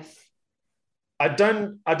ton. If I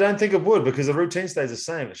don't think it would, because the routine stays the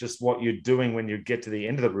same. It's just what you're doing when you get to the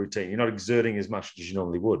end of the routine. You're not exerting as much as you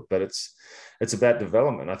normally would, but it's about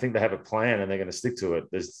development. I think they have a plan and they're going to stick to it.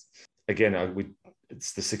 There's, again,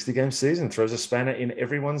 it's the 60-game season, throws a spanner in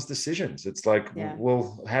everyone's decisions. It's like,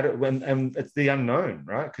 well, and it's the unknown,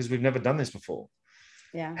 right? Because we've never done this before.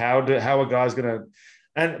 Yeah. How are guys going to,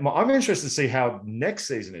 and I'm interested to see how next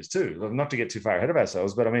season is too. Not to get too far ahead of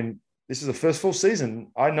ourselves, but I mean, this is the first full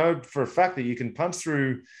season. I know for a fact that you can punch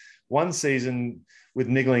through one season with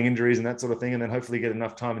niggling injuries and that sort of thing, and then hopefully get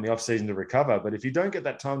enough time in the off season to recover. But if you don't get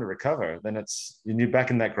that time to recover, then you're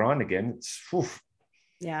back in that grind again.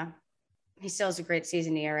 Yeah. He still has a great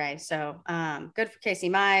season ERA. So good for Casey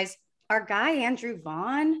Mize. Our guy, Andrew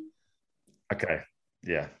Vaughn. Okay.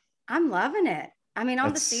 Yeah. I'm loving it. I mean,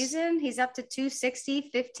 on the season, he's up to 260,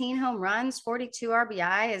 15 home runs, 42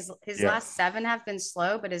 RBI. His last 7 have been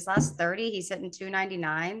slow, but his last 30, he's hitting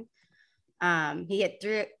 299. He hit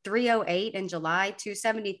 308 in July,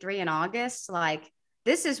 273 in August. Like,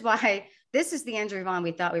 this is the Andrew Vaughn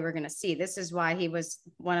we thought we were going to see. This is why he was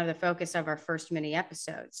one of the focus of our first mini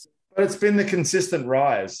episodes. But it's been the consistent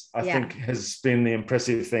rise, I think, has been the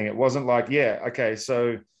impressive thing. It wasn't like,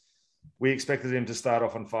 so we expected him to start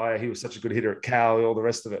off on fire. He was such a good hitter at Cal, all the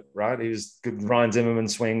rest of it, right? He was good Ryan Zimmerman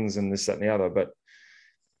swings and this, that, and the other. But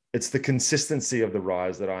it's the consistency of the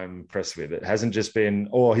rise that I'm impressed with. It hasn't just been,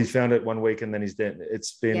 he found it one week and then he's dead.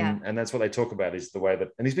 It's been, and that's what they talk about, is the way that,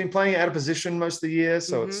 and he's been playing out of position most of the year.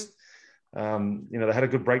 So it's, they had a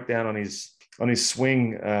good breakdown on his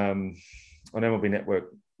swing on MLB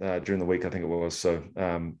Network during the week, I think it was. So,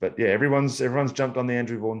 but yeah, everyone's jumped on the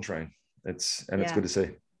Andrew Vaughn train. It's good to see.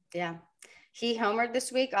 Yeah. He homered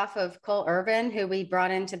this week off of Cole Irvin, who we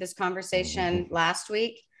brought into this conversation last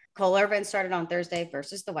week. Cole Irvin started on Thursday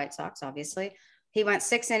versus the White Sox, obviously. He went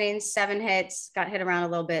 6 innings, 7 hits, got hit around a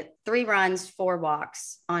little bit, 3 runs, 4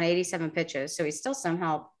 walks on 87 pitches. So he still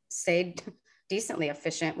somehow stayed decently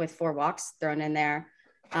efficient with 4 walks thrown in there.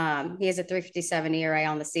 He has a 3.57 ERA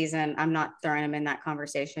on the season. I'm not throwing him in that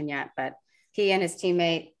conversation yet, but he and his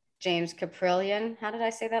teammate, James Caprillion, how did I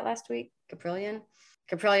say that last week?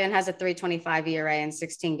 Caprillion has a 3.25 ERA in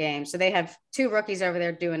 16 games. So they have 2 rookies over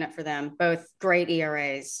there doing it for them, both great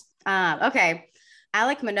ERAs. Okay.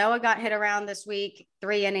 Alek Manoah got hit around this week,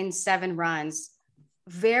 3 innings, 7 runs.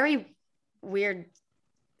 Very weird.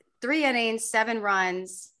 3 innings, 7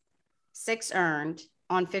 runs, 6 earned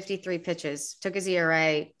on 53 pitches. Took his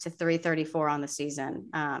ERA to 3.34 on the season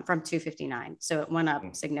from 2.59. So it went up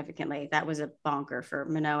significantly. That was a bonker for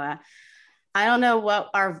Manoah. I don't know what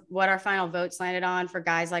our final votes landed on for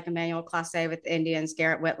guys like Emmanuel Clase with the Indians,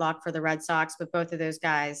 Garrett Whitlock for the Red Sox, but both of those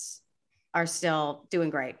guys are still doing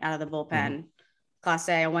great out of the bullpen. Clase,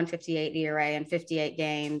 a 1.58 ERA in 58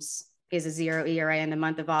 games. He has a 0 ERA in the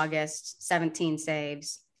month of August, 17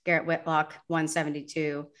 saves. Garrett Whitlock,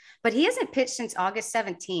 1.72. But he hasn't pitched since August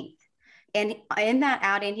 17th. And in that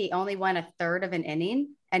outing, he only went a third of an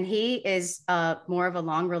inning. And he is more of a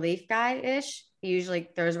long relief guy-ish. He usually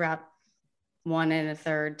throws around 1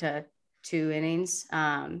 1/3 to 2 innings.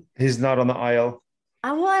 He's not on the IL.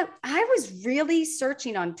 I was really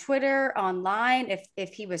searching on Twitter, online,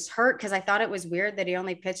 if he was hurt, because I thought it was weird that he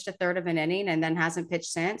only pitched a third of an inning and then hasn't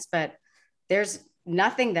pitched since. But there's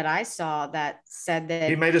nothing that I saw that said that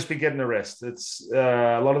he may just be getting a rest. It's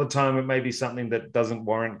a lot of the time it may be something that doesn't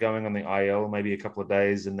warrant going on the IL, maybe a couple of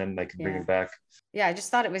days, and then they can bring it back. Yeah, I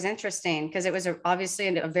just thought it was interesting because it was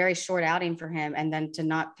obviously a very short outing for him, and then to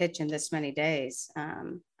not pitch in this many days.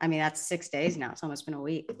 I mean, that's 6 days now. It's almost been a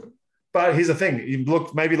week. But here's the thing: you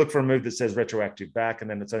look for a move that says retroactive back, and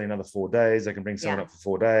then it's only another 4 days. They can bring someone up for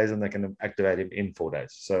 4 days, and they can activate him in 4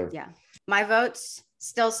 days. So yeah, my votes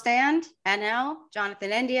still stand. NL,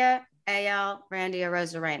 Jonathan India. AL, Randy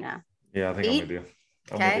Arozarena. Yeah, I think I'm with you.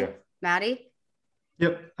 Okay, Maddie.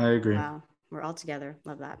 Yep, I agree. Wow, we're all together.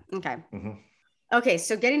 Love that. Okay. Mm-hmm. Okay,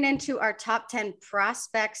 so getting into our top 10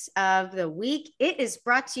 prospects of the week, it is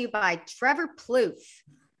brought to you by Trevor Plouffe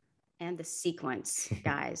and the Sequence,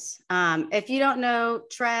 guys. If you don't know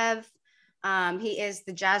Trev, he is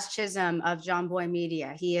the Jazz Chisholm of John Boy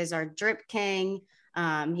Media. He is our drip king.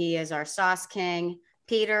 He is our sauce king.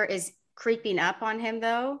 Peter is creeping up on him,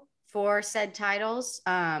 though, for said titles.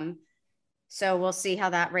 So we'll see how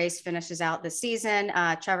that race finishes out this season.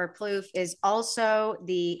 Trevor Plouffe is also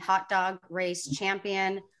the hot dog race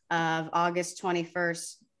champion of August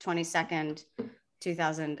 21st, 22nd,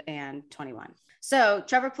 2021. So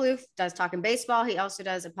Trevor Plouffe does Talking Baseball. He also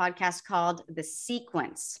does a podcast called The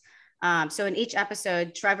Sequence. So in each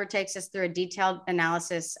episode, Trevor takes us through a detailed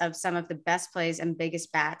analysis of some of the best plays and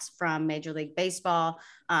biggest bats from Major League Baseball.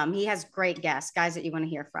 He has great guests, guys that you want to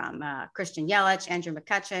hear from. Christian Yelich, Andrew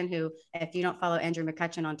McCutchen, who, if you don't follow Andrew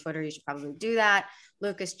McCutchen on Twitter, you should probably do that.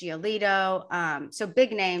 Lucas Giolito. So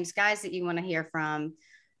big names, guys that you want to hear from.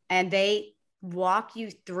 And they walk you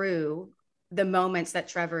through the moments that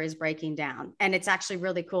Trevor is breaking down. And it's actually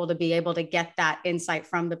really cool to be able to get that insight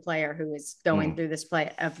from the player who is going through this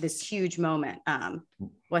play of this huge moment,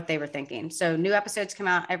 what they were thinking. So new episodes come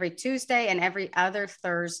out every Tuesday and every other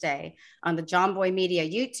Thursday on the John Boy Media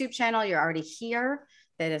YouTube channel. You're already here.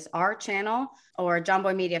 That is our channel, or John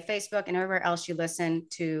Boy Media Facebook, and everywhere else you listen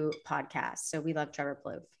to podcasts. So we love Trevor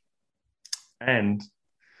Plouffe. And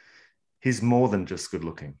he's more than just good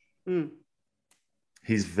looking.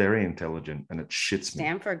 He's very intelligent, and it shits me.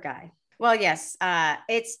 Stanford guy. Well, yes,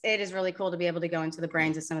 it is really cool to be able to go into the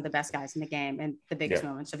brains of some of the best guys in the game and the biggest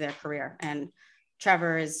moments of their career. And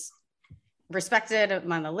Trevor is respected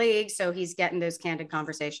among the league, so he's getting those candid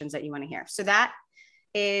conversations that you want to hear. So that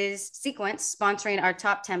is Sequence sponsoring our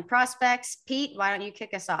top 10 prospects. Pete, why don't you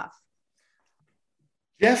kick us off?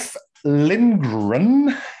 Jeff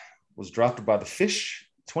Lindgren was drafted by the Fish,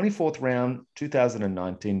 24th round,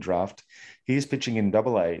 2019 draft. He is pitching in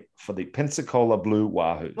AA for the Pensacola Blue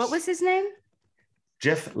Wahoos. What was his name?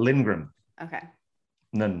 Jeff Lindgren. Okay.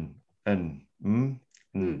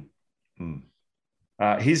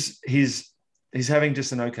 He's having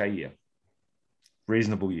just an okay year.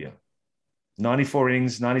 Reasonable year. 94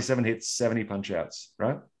 innings, 97 hits, 70 punch outs,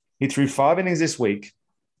 right? He threw 5 innings this week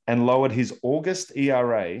and lowered his August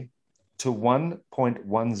ERA to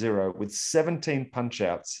 1.10 with 17 punch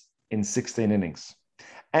outs in 16 innings.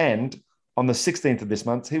 And on the 16th of this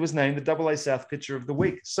month, he was named the AA South Pitcher of the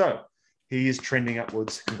Week. So he is trending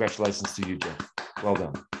upwards. Congratulations to you, Jeff. Well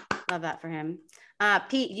done. Love that for him.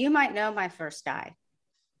 Pete, you might know my first guy.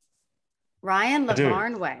 Ryan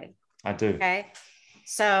LaVarnway. I do. Okay.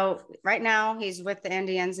 So right now he's with the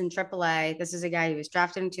Indians in AAA. This is a guy who was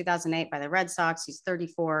drafted in 2008 by the Red Sox. He's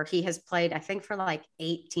 34. He has played, I think, for like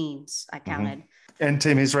 8 teams. I counted. And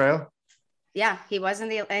Team Israel. Yeah, he was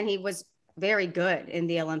and he was very good in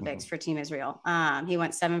the Olympics for Team Israel. He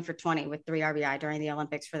went 7 for 20 with 3 RBI during the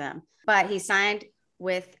Olympics for them. But he signed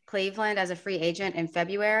with Cleveland as a free agent in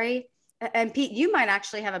February. And Pete, you might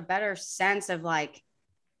actually have a better sense of like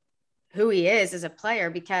who he is as a player,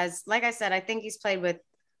 because like I said, I think he's played with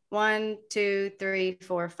 1, 2, 3,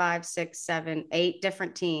 4, 5, 6, 7, 8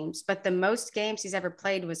 different teams. But the most games he's ever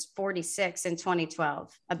played was 46 in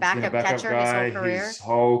 2012. A backup catcher his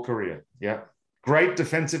whole career. Yeah. Great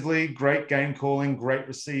defensively, great game calling, great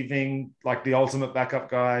receiving, like the ultimate backup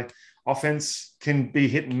guy. Offense can be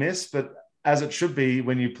hit and miss, but as it should be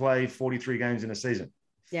when you play 43 games in a season.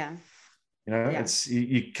 Yeah. You know, it's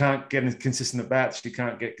you can't get consistent at bats. You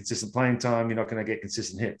can't get consistent playing time. You're not going to get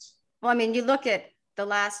consistent hits. Well, I mean, you look at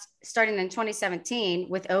starting in 2017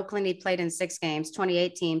 with Oakland, he played in 6 games.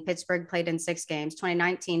 2018, Pittsburgh played in 6 games.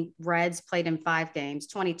 2019, Reds played in 5 games.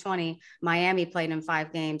 2020, Miami played in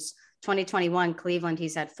 5 games. 2021, Cleveland,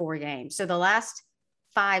 he's had 4 games. So the last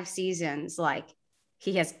 5 seasons, like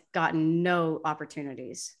he has gotten no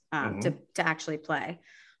opportunities to actually play.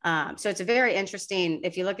 So it's a very interesting,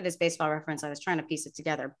 if you look at his baseball reference, I was trying to piece it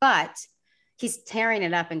together, but he's tearing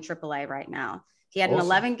it up in AAA right now. He had an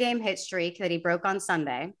 11-game hit streak that he broke on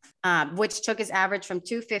Sunday, which took his average from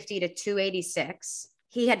 250 to 286.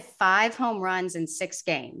 He had 5 home runs in 6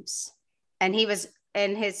 games. And he was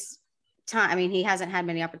in his time. I mean, he hasn't had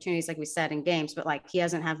many opportunities, like we said, in games, but like he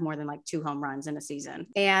doesn't have more than like 2 home runs in a season.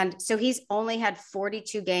 And so he's only had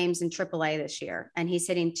 42 games in AAA this year. And he's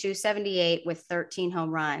hitting 278 with 13 home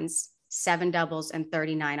runs, 7 doubles, and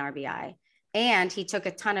 39 RBI. And he took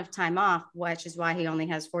a ton of time off, which is why he only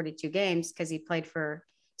has 42 games, because he played for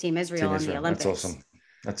Team Israel in the Olympics.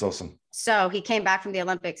 That's awesome. So he came back from the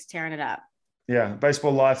Olympics tearing it up. Yeah,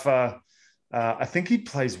 baseball life. I think he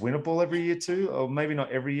plays winter ball every year too, or maybe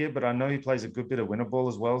not every year, but I know he plays a good bit of winter ball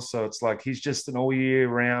as well. So it's like he's just an all year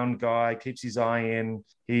round guy, keeps his eye in.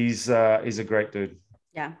 He's a great dude.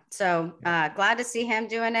 Yeah. So glad to see him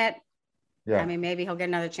doing it. Yeah. I mean, maybe he'll get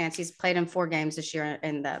another chance. He's played in 4 games this year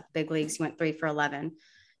in the big leagues. He went 3 for 11.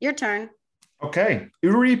 Your turn. Okay.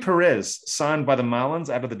 Uri Perez signed by the Marlins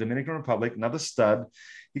out of the Dominican Republic, another stud.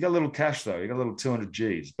 He got a little cash though. He got a little 200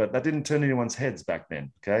 G's, but that didn't turn anyone's heads back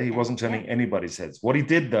then. Okay. He wasn't turning anybody's heads. What he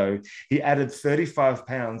did though, he added 35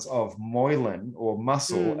 pounds of moilin or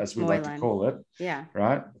muscle, as we like to call it. Yeah.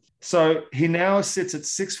 Right. So he now sits at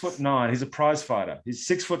 6'9". He's a prize fighter. He's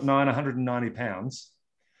 6'9", 190 pounds.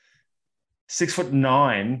 6'9",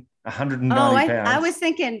 190 pounds. I was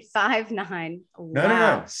thinking 5'9". Wow.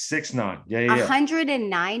 No. 6'9". Yeah.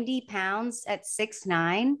 190 pounds at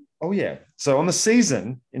 6'9". Oh, yeah. So on the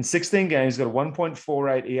season, in 16 games, he's got a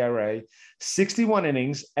 1.48 ERA, 61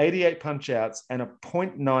 innings, 88 punch outs, and a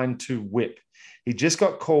 .92 whip. He just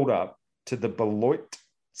got called up to the Beloit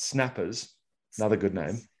Snappers, another good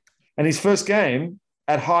name. And his first game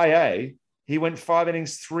at high A, he went 5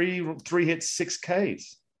 innings, 3 hits, 6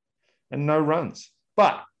 Ks, and no runs.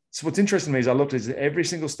 But so what's interesting to me is I looked at every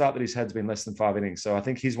single start that he's had has been less than 5 innings. So I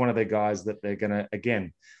think he's one of their guys that they're going to,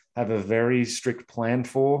 again, have a very strict plan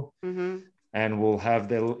for, and will have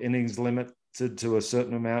their innings limited to a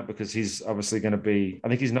certain amount, because he's obviously going to be, I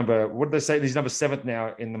think he's number 7th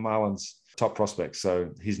now in the Marlins top prospects. So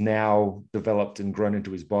he's now developed and grown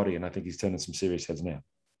into his body. And I think he's turning some serious heads now.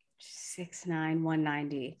 6'9",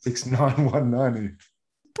 190. 6'9", 190.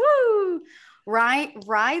 Woo! Ryan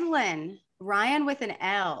with an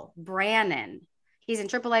L, Brannon. He's in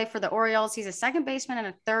AAA for the Orioles. He's a second baseman and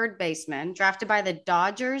a third baseman, drafted by the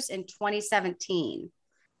Dodgers in 2017.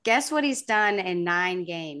 Guess what he's done in 9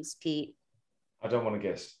 games, Pete? I don't want to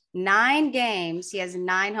guess. 9 games. He has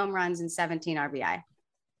 9 home runs and 17 RBI.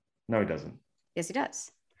 No, he doesn't. Yes, he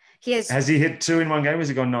does. Has he hit 2 in one game? Or has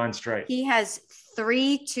he gone 9 straight? He has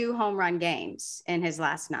 3 2-home run games in his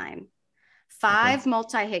last 9. 5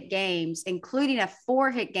 multi-hit games, including a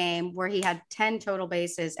 4-hit game where he had 10 total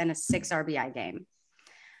bases and a 6 RBI game.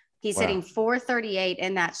 He's hitting 438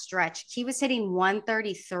 in that stretch. He was hitting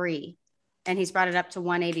 133, and he's brought it up to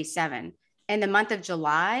 187. In the month of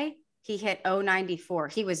July, he hit 094.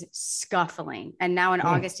 He was scuffling. And now in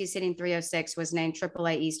August, he's hitting 306, was named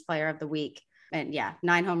AAA East Player of the Week. And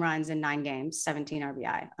 9 home runs in 9 games, 17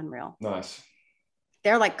 RBI. Unreal. Nice.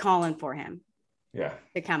 They're like calling for him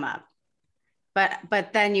to come up.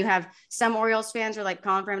 But then you have some Orioles fans are like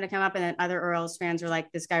calling for him to come up, and then other Orioles fans are like,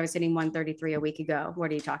 this guy was hitting 133 a week ago. What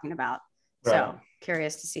are you talking about? Right. So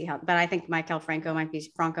curious to see how, but I think Maikel Franco might be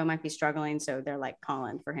struggling. So they're like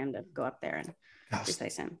calling for him to go up there and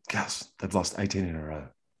replace him. They've lost 18 in a row.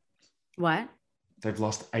 What? They've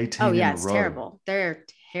lost 18 in a row. Oh yeah, it's terrible. They're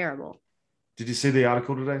terrible. Did you see the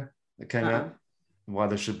article today that came out? Why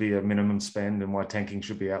there should be a minimum spend and why tanking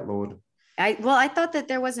should be outlawed? I thought that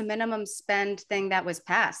there was a minimum spend thing that was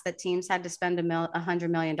passed, that teams had to spend $100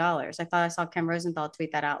 million. I thought I saw Ken Rosenthal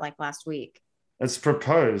tweet that out like last week. It's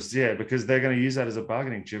proposed, because they're going to use that as a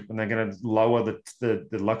bargaining chip, and they're going to lower the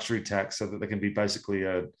luxury tax so that there can be basically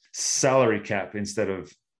a salary cap instead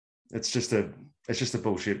of, it's just a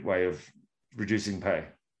bullshit way of reducing pay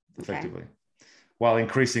effectively, while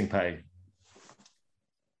increasing pay.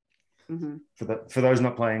 For those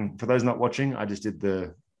not watching, I just did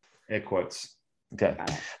the air quotes. Okay.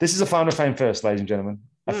 This is a farm to fame first, ladies and gentlemen.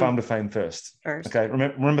 A farm to fame first. Okay.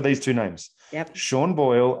 Remember these 2 names. Yep. Sean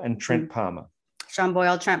Boyle and Trent Palmer. Sean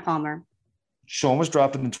Boyle, Trent Palmer. Sean was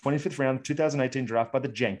drafted in the 25th round, 2018 draft by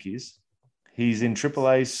the Yankees. He's in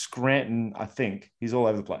AAA Scranton, I think. He's all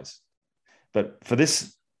over the place. But for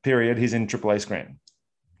this period, he's in AAA Scranton.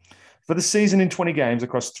 For the season in 20 games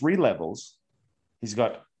across 3 levels, he's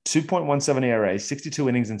got 2.17 ERA, 62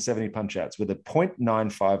 innings and 70 punch-outs with a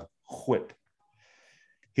 .95 whip.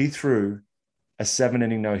 He threw a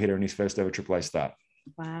 7-inning no-hitter in his first ever AAA start.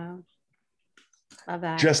 Wow. Love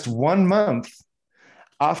that. Just 1 month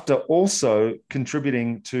after also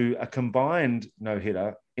contributing to a combined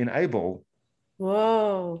no-hitter in A-ball.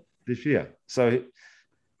 Whoa. This year. So,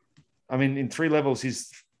 I mean, in 3 levels,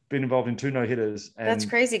 he's been involved in 2 no-hitters. And that's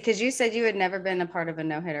crazy, because you said you had never been a part of a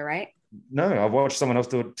no-hitter, right? No, I've watched someone else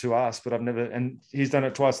do it to us, but I've never, and he's done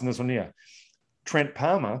it twice in this 1 year. Trent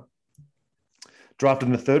Palmer, drafted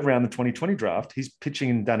in the 3rd round, the 2020 draft. He's pitching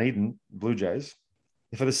in Dunedin, Blue Jays.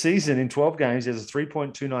 For the season, in 12 games, he has a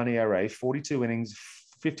 3.29 ERA, 42 innings,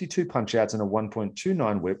 52 punch-outs, and a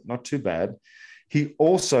 1.29 whip. Not too bad. He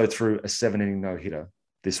also threw a 7-inning no-hitter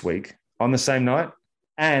this week on the same night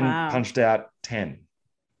and punched out 10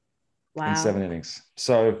 in 7 innings.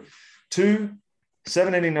 So 2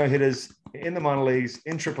 7-inning no-hitters in the minor leagues,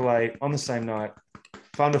 in AAA, on the same night.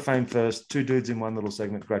 Fun to fame first. 2 dudes in one little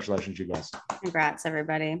segment. Congratulations, you guys. Congrats,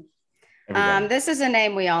 everybody. This is a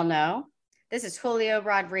name we all know. This is Julio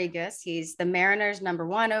Rodriguez. He's the Mariners'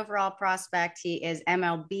 #1 overall prospect. He is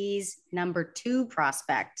MLB's #2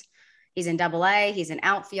 prospect. He's in AA. He's an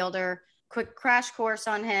outfielder. Quick crash course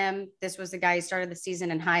on him. This was the guy who started the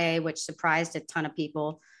season in high A, which surprised a ton of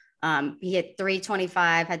people. He hit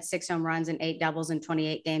 .325, had 6 home runs and 8 doubles in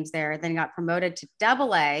 28 games there. Then got promoted to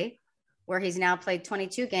AA, where he's now played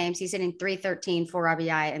 22 games. He's hitting .313, 4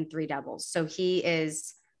 RBI, and 3 doubles. So he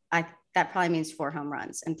is, that probably means 4 home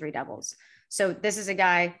runs and 3 doubles. So this is a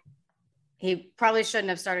guy, he probably shouldn't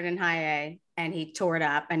have started in high A, and he tore it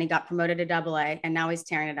up, and he got promoted to AA, and now he's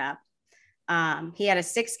tearing it up. He had a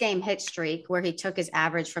 6-game hit streak where he took his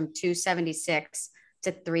average from 276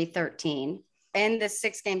 to 313. In the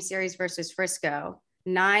 6-game series versus Frisco,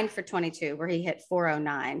 9 for 22, where he hit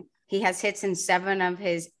 .409. He has hits in 7 of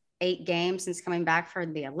his 8 games since coming back for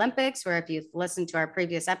the Olympics, where if you've listened to our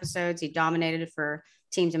previous episodes, he dominated for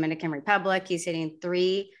Team Dominican Republic. He's hitting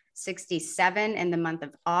 .367 in the month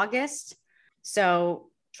of August. So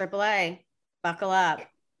AAA, buckle up.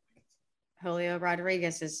 Julio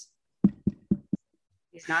Rodriguez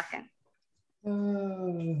he's knocking.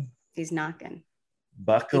 He's knocking.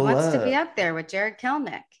 Buckle up. He wants to be up there with Jared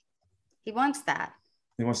Kelnick. He wants that.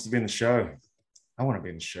 He wants to be in the show. I want to be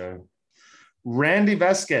in the show. Randy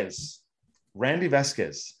Vasquez,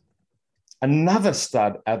 another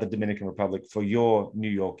stud out of the Dominican Republic for your New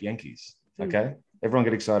York Yankees. Okay. Everyone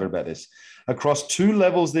get excited about this. Across 2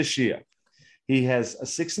 levels this year, he has a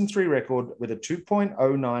 6-3 record with a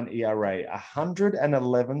 2.09 ERA,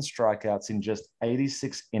 111 strikeouts in just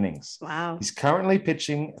 86 innings. Wow. He's currently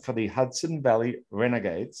pitching for the Hudson Valley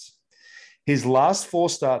Renegades. His last 4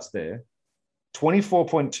 starts there,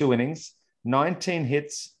 24.2 innings, 19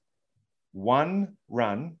 hits, 1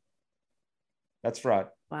 run. That's right.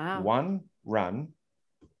 Wow. 1 run,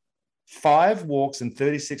 5 walks, and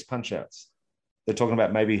 36 punch-outs. They're talking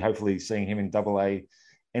about maybe hopefully seeing him in AA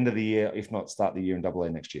end of the year, if not start the year in AA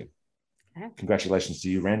next year. Okay. Congratulations to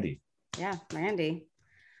you, Randy. Yeah, Randy.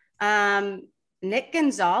 Nick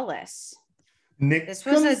Gonzalez. This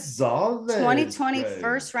was a 2020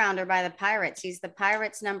 first rounder by the Pirates. He's the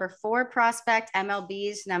Pirates' #4 prospect,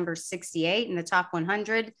 MLB's #68 in the top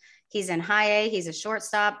 100. He's in high A. He's a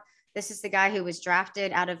shortstop. This is the guy who was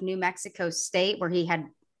drafted out of New Mexico State, where he had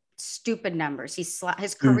stupid numbers.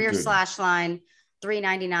 His career slash line,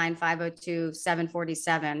 399, 502,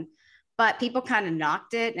 747. But people kind of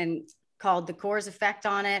knocked it and called the Coors effect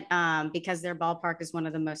on it because their ballpark is one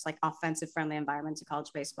of the most offensive friendly environments in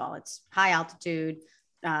college baseball. It's high altitude,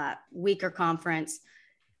 weaker conference.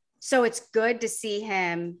 So it's good to see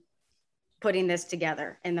him putting this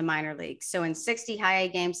together in the minor leagues. So in 60 high A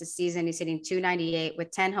games this season, he's hitting .298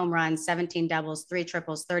 with 10 home runs, 17 doubles, 3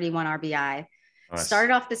 triples, 31 RBI. Nice.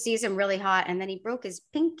 Started off the season really hot, and then he broke his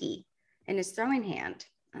pinky in his throwing hand.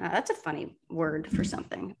 That's a funny word for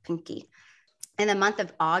something, pinky. In the month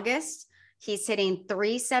of August, he's hitting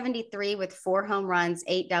 .373 with 4 home runs,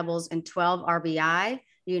 8 doubles, and 12 RBI.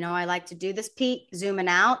 You know, I like to do this, Pete, zooming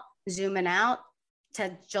out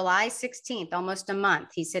to July 16th, almost a month.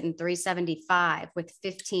 He's hitting .375 with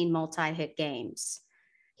 15 multi-hit games.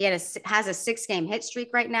 He has a 6-game hit streak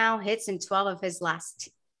right now, hits in 12 of his last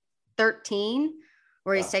 13,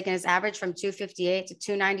 where he's taken his average from 258 to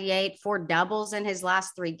 298, 4 doubles in his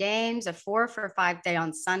last 3 games, a 4 for 5 day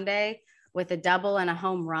on Sunday with a double and a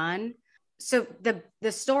home run. So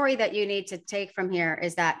the story that you need to take from here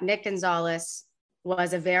is that Nick Gonzalez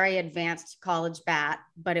was a very advanced college bat,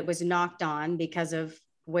 but it was knocked on because of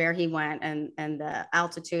where he went and the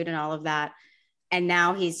altitude and all of that. And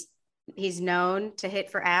now he's known to hit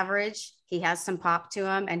for average. He has some pop to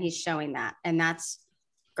him, and he's showing that. And that's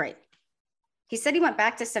great. He said he went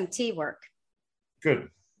back to some tea work. Good.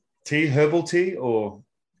 Tea, herbal tea, or?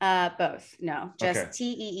 Both. No, just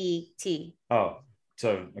TEE tea. Oh,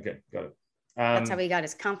 So, okay, got it. That's how he got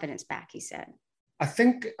his confidence back, he said. I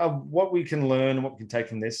think what we can learn, what we can take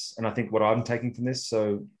from this, and I think what I'm taking from this,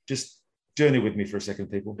 so just journey with me for a second,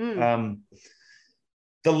 people.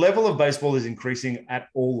 The level of baseball is increasing at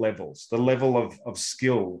all levels. The level of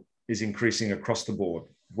skill is increasing across the board,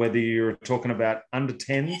 whether you're talking about under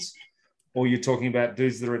 10s or you're talking about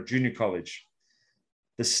dudes that are at junior college.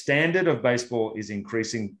 The standard of baseball is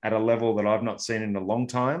increasing at a level that I've not seen in a long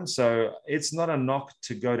time. So it's not a knock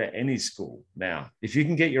to go to any school now. If you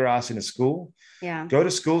can get your ass in a school, go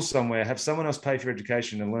to school somewhere, have someone else pay for your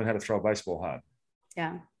education and learn how to throw a baseball hard.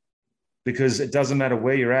 Yeah. Because it doesn't matter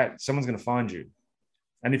where you're at, someone's going to find you.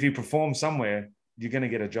 And if you perform somewhere, you're going to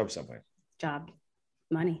get a job somewhere. Job,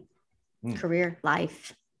 money, career,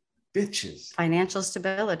 life. Bitches. Financial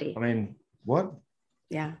stability. I mean, what?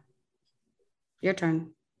 Yeah. Your turn.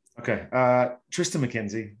 Okay. Tristan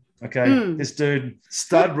McKenzie. Okay. This dude,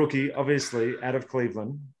 stud rookie, obviously, out of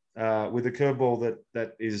Cleveland, with a curveball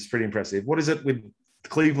that is pretty impressive. What is it with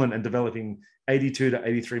Cleveland and developing 82 to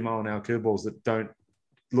 83 mile an hour curveballs that don't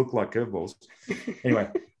look like curveballs? Anyway,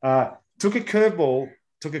 took a curveball.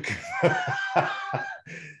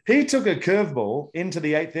 He took a curveball into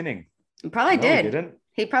the 8th inning. He probably did. He didn't.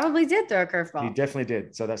 He probably did throw a curveball. He definitely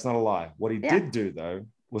did. So that's not a lie. What he did do, though,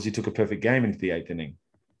 was he took a perfect game into the 8th inning.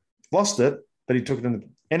 Lost it, but he took it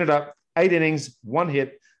ended up 8 innings, 1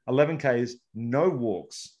 hit, 11 Ks, no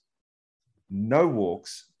walks. No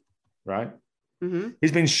walks, right? Mm-hmm.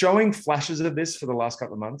 He's been showing flashes of this for the last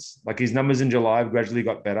couple of months. Like his numbers in July have gradually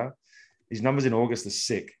got better. His numbers in August are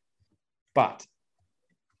sick. But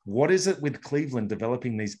what is it with Cleveland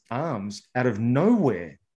developing these arms out of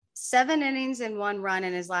nowhere? 7 innings and 1 run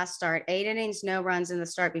in his last start, 8 innings, no runs in the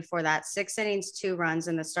start before that, 6 innings, 2 runs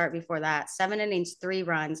in the start before that, 7 innings, 3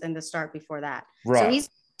 runs in the start before that. Right. So he's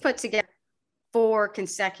put together 4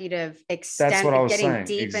 consecutive extended, getting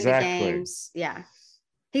deep into games. Yeah.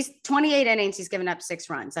 He's 28 innings. He's given up 6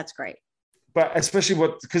 runs. That's great. But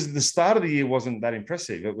especially because the start of the year wasn't that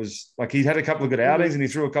impressive. It was like he had a couple of good outings and he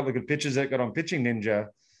threw a couple of good pitches that got on Pitching Ninja.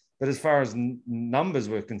 But as far as numbers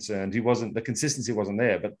were concerned, the consistency wasn't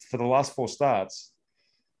there. But for the last 4 starts,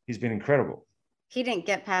 he's been incredible. He didn't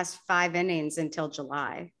get past 5 innings until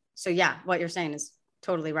July. So yeah, what you're saying is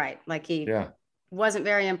totally right. Like he wasn't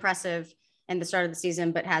very impressive in the start of the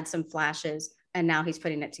season, but had some flashes. And now he's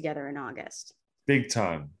putting it together in August. Big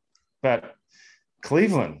time. But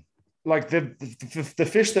Cleveland, like the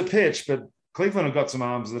fish that pitch, but Cleveland have got some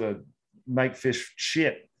arms that make fish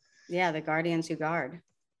shit. Yeah, the Guardians who guard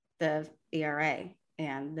the ERA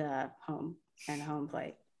and the home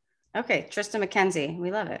plate. Okay, Tristan McKenzie,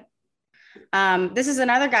 we love it. This is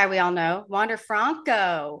another guy we all know, Wander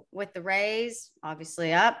Franco with the Rays,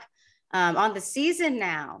 obviously up on the season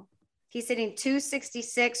now. He's hitting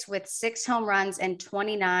 .266 with 6 home runs and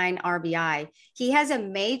 29 RBI. He has a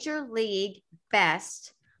major league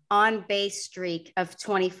best on base streak of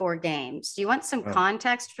 24 games. Do you want some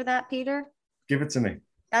context for that, Peter? Give it to me.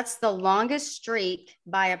 That's the longest streak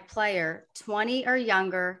by a player 20 or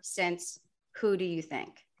younger since who do you think?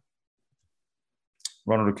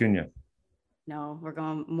 Ronald Acuna. No, we're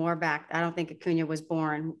going more back. I don't think Acuna was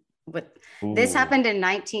born with this happened in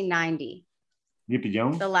 1990. Yippee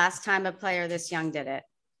Young? The last time a player this young did it.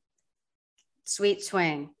 Sweet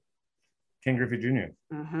swing. Ken Griffey Jr.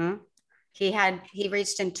 Mm-hmm. He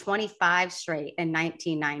reached in 25 straight in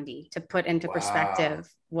 1990 to put into perspective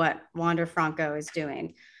what Wander Franco is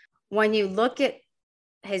doing. When you look at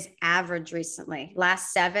his average recently,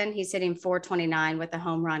 last 7, he's hitting .429 with a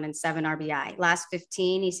home run and 7 RBI. Last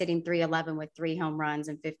 15, he's hitting .311 with 3 home runs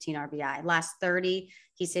and 15 RBI. Last 30,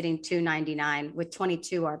 he's hitting .299 with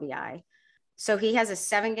 22 RBI. So he has a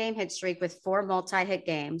 7-game hit streak with 4 multi-hit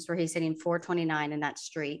games where he's hitting .429 in that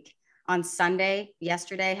streak. On Sunday,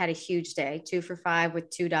 yesterday, had a huge day, 2 for 5 with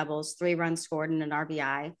 2 doubles, 3 runs scored and an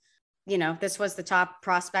RBI. You know, this was the top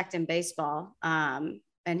prospect in baseball. And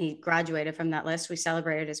he graduated from that list. We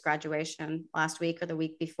celebrated his graduation last week or the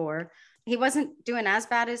week before. He wasn't doing as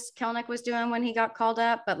bad as Kelenic was doing when he got called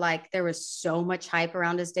up, but like there was so much hype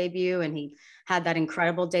around his debut and he had that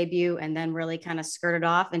incredible debut and then really kind of skirted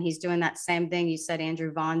off. And he's doing that same thing you said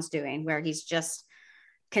Andrew Vaughn's doing, where he's just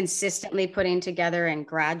consistently putting together and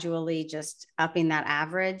gradually just upping that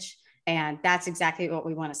average. And that's exactly what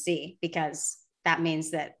we want to see, because that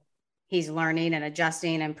means that he's learning and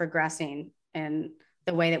adjusting and progressing in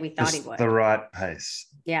the way that we thought he would. The right pace.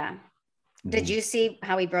 Yeah. Did you see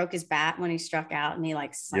how he broke his bat when he struck out and he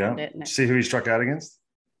like slammed it? And see who he struck out against?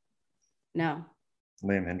 No.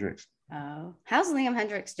 Liam Hendricks. Oh, how's Liam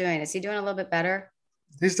Hendricks doing? Is he doing a little bit better?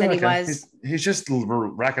 He's doing okay. He's just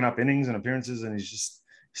racking up innings and appearances, and he's just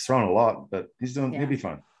He's throwing a lot, but he'll be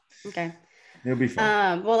fine. Okay. He'll be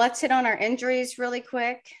fine. Well, let's hit on our injuries really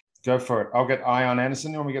quick. Go for it. I'll get Ion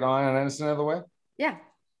Anderson. You want me to get Ion Anderson out of the way? Yeah.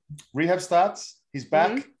 Rehab starts. He's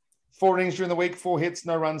back. Mm-hmm. 4 innings during the week, 4 hits,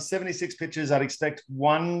 no runs, 76 pitches. I'd expect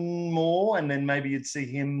 1 more, and then maybe you'd see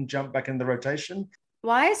him jump back into the rotation.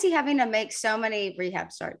 Why is he having to make so many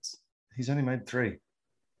rehab starts? He's only made 3.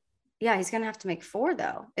 Yeah, he's going to have to make 4,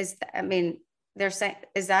 though. They're saying,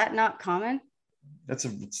 is that not common?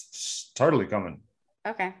 It's totally common.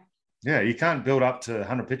 Okay. Yeah, you can't build up to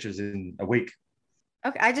 100 pitches in a week.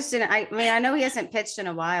 Okay, I know he hasn't pitched in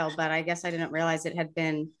a while, but I guess I didn't realize it had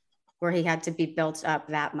been where he had to be built up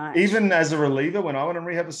that much. Even as a reliever, when I went on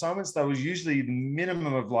rehab assignments, there was usually the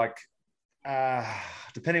minimum of like,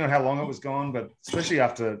 depending on how long it was gone, but especially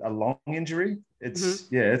after a long injury,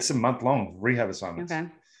 it's a month-long rehab assignments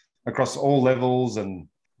across all levels.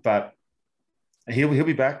 But he'll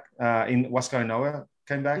be back. In Waskar Noah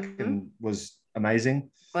came back and was amazing.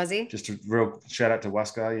 Was he? Just a real shout out to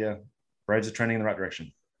Waskar. Yeah, Braves are trending in the right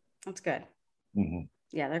direction. That's good. Mm-hmm.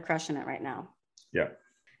 Yeah, they're crushing it right now. Yeah.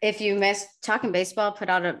 If you missed, Talking Baseball put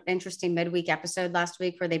out an interesting midweek episode last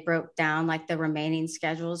week where they broke down like the remaining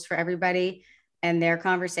schedules for everybody, and their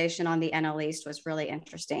conversation on the NL East was really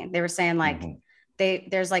interesting. They were saying like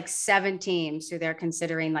there's like 7 teams who they're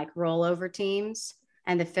considering like rollover teams,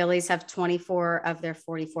 and the Phillies have 24 of their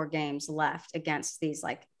 44 games left against these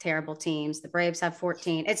like terrible teams. The Braves have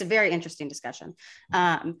 14. It's a very interesting discussion.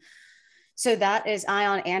 So that is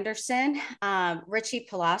Ion Anderson, Richie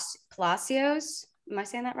Palacios. Am I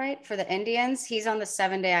saying that right? For the Indians, he's on the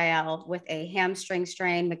 7-day IL with a hamstring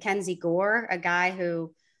strain. Mackenzie Gore, a guy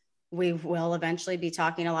who we will eventually be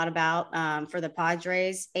talking a lot about for the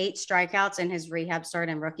Padres, 8 strikeouts in his rehab start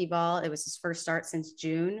in rookie ball. It was his first start since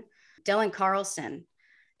June. Dylan Carlson,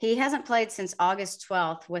 he hasn't played since August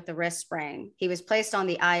 12th with a wrist sprain. He was placed on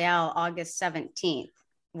the IL August 17th,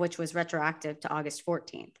 which was retroactive to August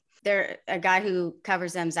 14th. A guy who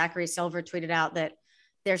covers them, Zachary Silver, tweeted out that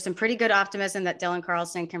there's some pretty good optimism that Dylan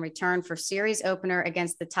Carlson can return for series opener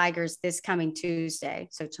against the Tigers this coming Tuesday,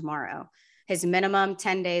 so tomorrow. His minimum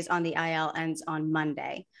 10 days on the IL ends on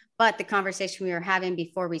Monday. But the conversation we were having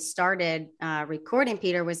before we started recording,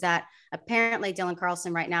 Peter, was that apparently Dylan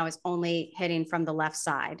Carlson right now is only hitting from the left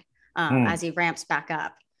side as he ramps back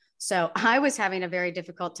up. So I was having a very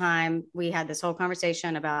difficult time. We had this whole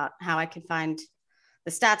conversation about how I could find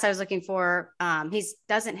the stats I was looking for. He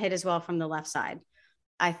doesn't hit as well from the left side.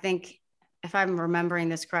 I think if I'm remembering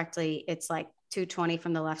this correctly, it's like 220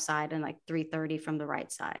 from the left side and like 330 from the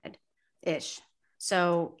right side ish.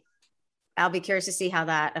 So I'll be curious to see how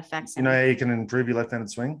that affects him. You know how you can improve your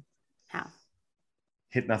left-handed swing? How?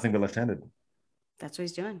 Hit nothing but left-handed. That's what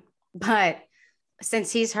he's doing. But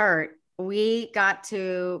since he's hurt, this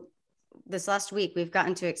last week, we've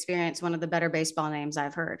gotten to experience one of the better baseball names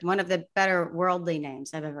I've heard, one of the better worldly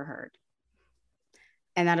names I've ever heard.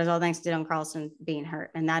 And that is all thanks to Dylan Carlson being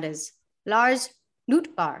hurt. And that is Lars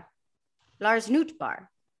Nootbaar,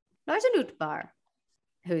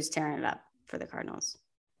 who's tearing it up for the Cardinals.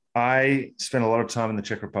 I spent a lot of time in the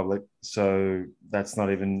Czech Republic, so that's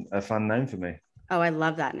not even a fun name for me. Oh, I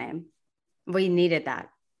love that name. We needed that,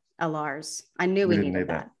 a Lars. I knew we needed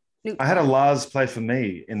that. I had a Lars play for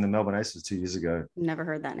me in the Melbourne Aces 2 years ago. Never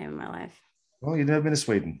heard that name in my life. Well, you've never been to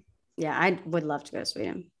Sweden. Yeah, I would love to go to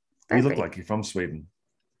Sweden. You look like you're from Sweden.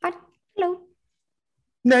 Hello.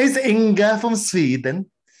 Nice Inga from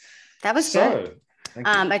Sweden. That was good.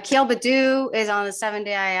 Akil Baddoo is on the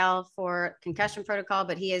 7-day IL for concussion protocol,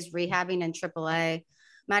 but he is rehabbing in AAA.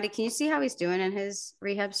 Maddie, can you see how he's doing in his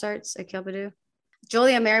rehab starts, Akil Baddoo?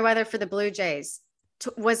 Julia Merriweather for the Blue Jays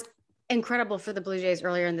was incredible for the Blue Jays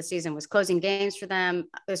earlier in the season, was closing games for them.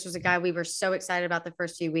 This was a guy we were so excited about the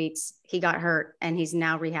first few weeks. He got hurt and he's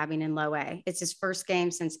now rehabbing in low A. It's his first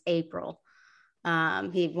game since April.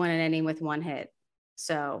 He won an inning with 1 hit.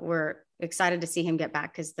 So we're excited to see him get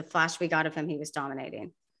back because the flash we got of him, he was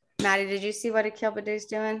dominating. Maddie, did you see what Akil Baddoo's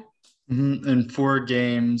doing? In 4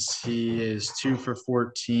 games, he is 2 for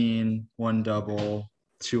 14, 1 double,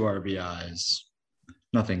 2 RBIs.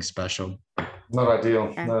 Nothing special. Not ideal.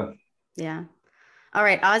 Okay. No. Yeah. All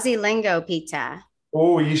right. Aussie lingo, Peter.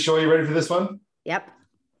 Oh, are you sure you're ready for this one? Yep.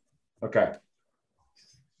 Okay.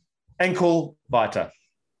 Ankle biter.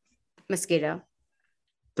 Mosquito.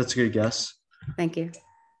 That's a good guess. Thank you.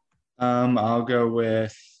 I'll go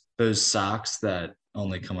with those socks that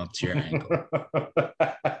only come up to your ankle.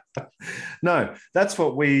 No, that's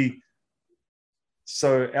what we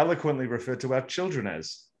so eloquently refer to our children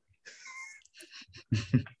as.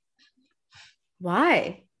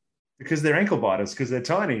 Why? Because they're ankle biters, because they're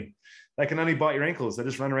tiny. They can only bite your ankles. They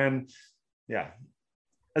just run around. Yeah.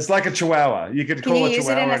 It's like a chihuahua. You could Can call you a use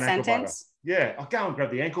it chihuahua in a an ankle biter. sentence? Yeah, I'll go and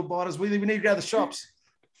grab the ankle biters. We need to go to the shops.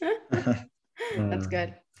 That's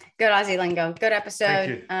good. Good Aussie lingo. Good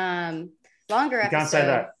episode. Thank you. Longer You episode. can't say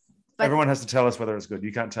that. But everyone has to tell us whether it's good.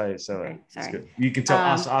 You can't tell you. So okay, it's good. You can tell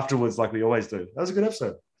us Um, afterwards, like we always do. That was a good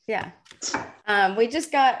episode. Yeah. We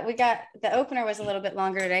got the opener was a little bit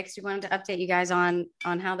longer today because we wanted to update you guys on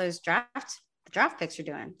how those draft picks are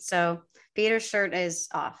doing. So Peter's shirt is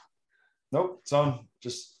off. Nope, it's on.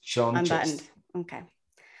 Just showing the Unbuttoned. chest. Okay.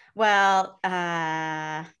 Well,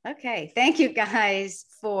 okay. Thank you guys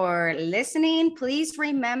for listening. Please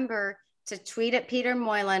remember to tweet at Peter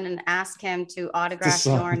Moylan and ask him to autograph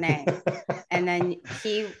your name. And then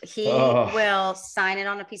he will sign it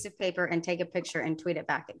on a piece of paper and take a picture and tweet it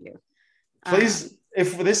back at you. Please,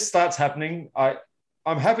 if this starts happening,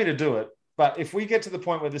 I'm happy to do it. But if we get to the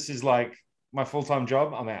point where this is like my full-time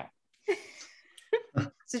job, I'm out.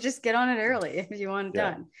 So just get on it early if you want it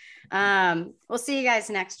done. We'll see you guys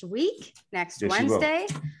next week, next Wednesday.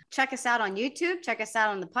 Check us out on YouTube. Check us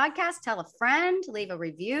out on the podcast. Tell a friend. Leave a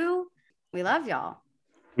review. We love y'all.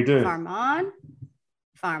 We do. Farm on.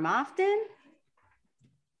 Farm often.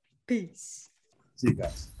 Peace. See you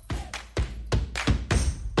guys.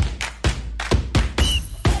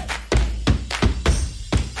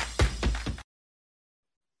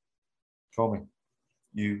 Call me.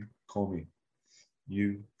 You call me.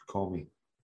 You call me.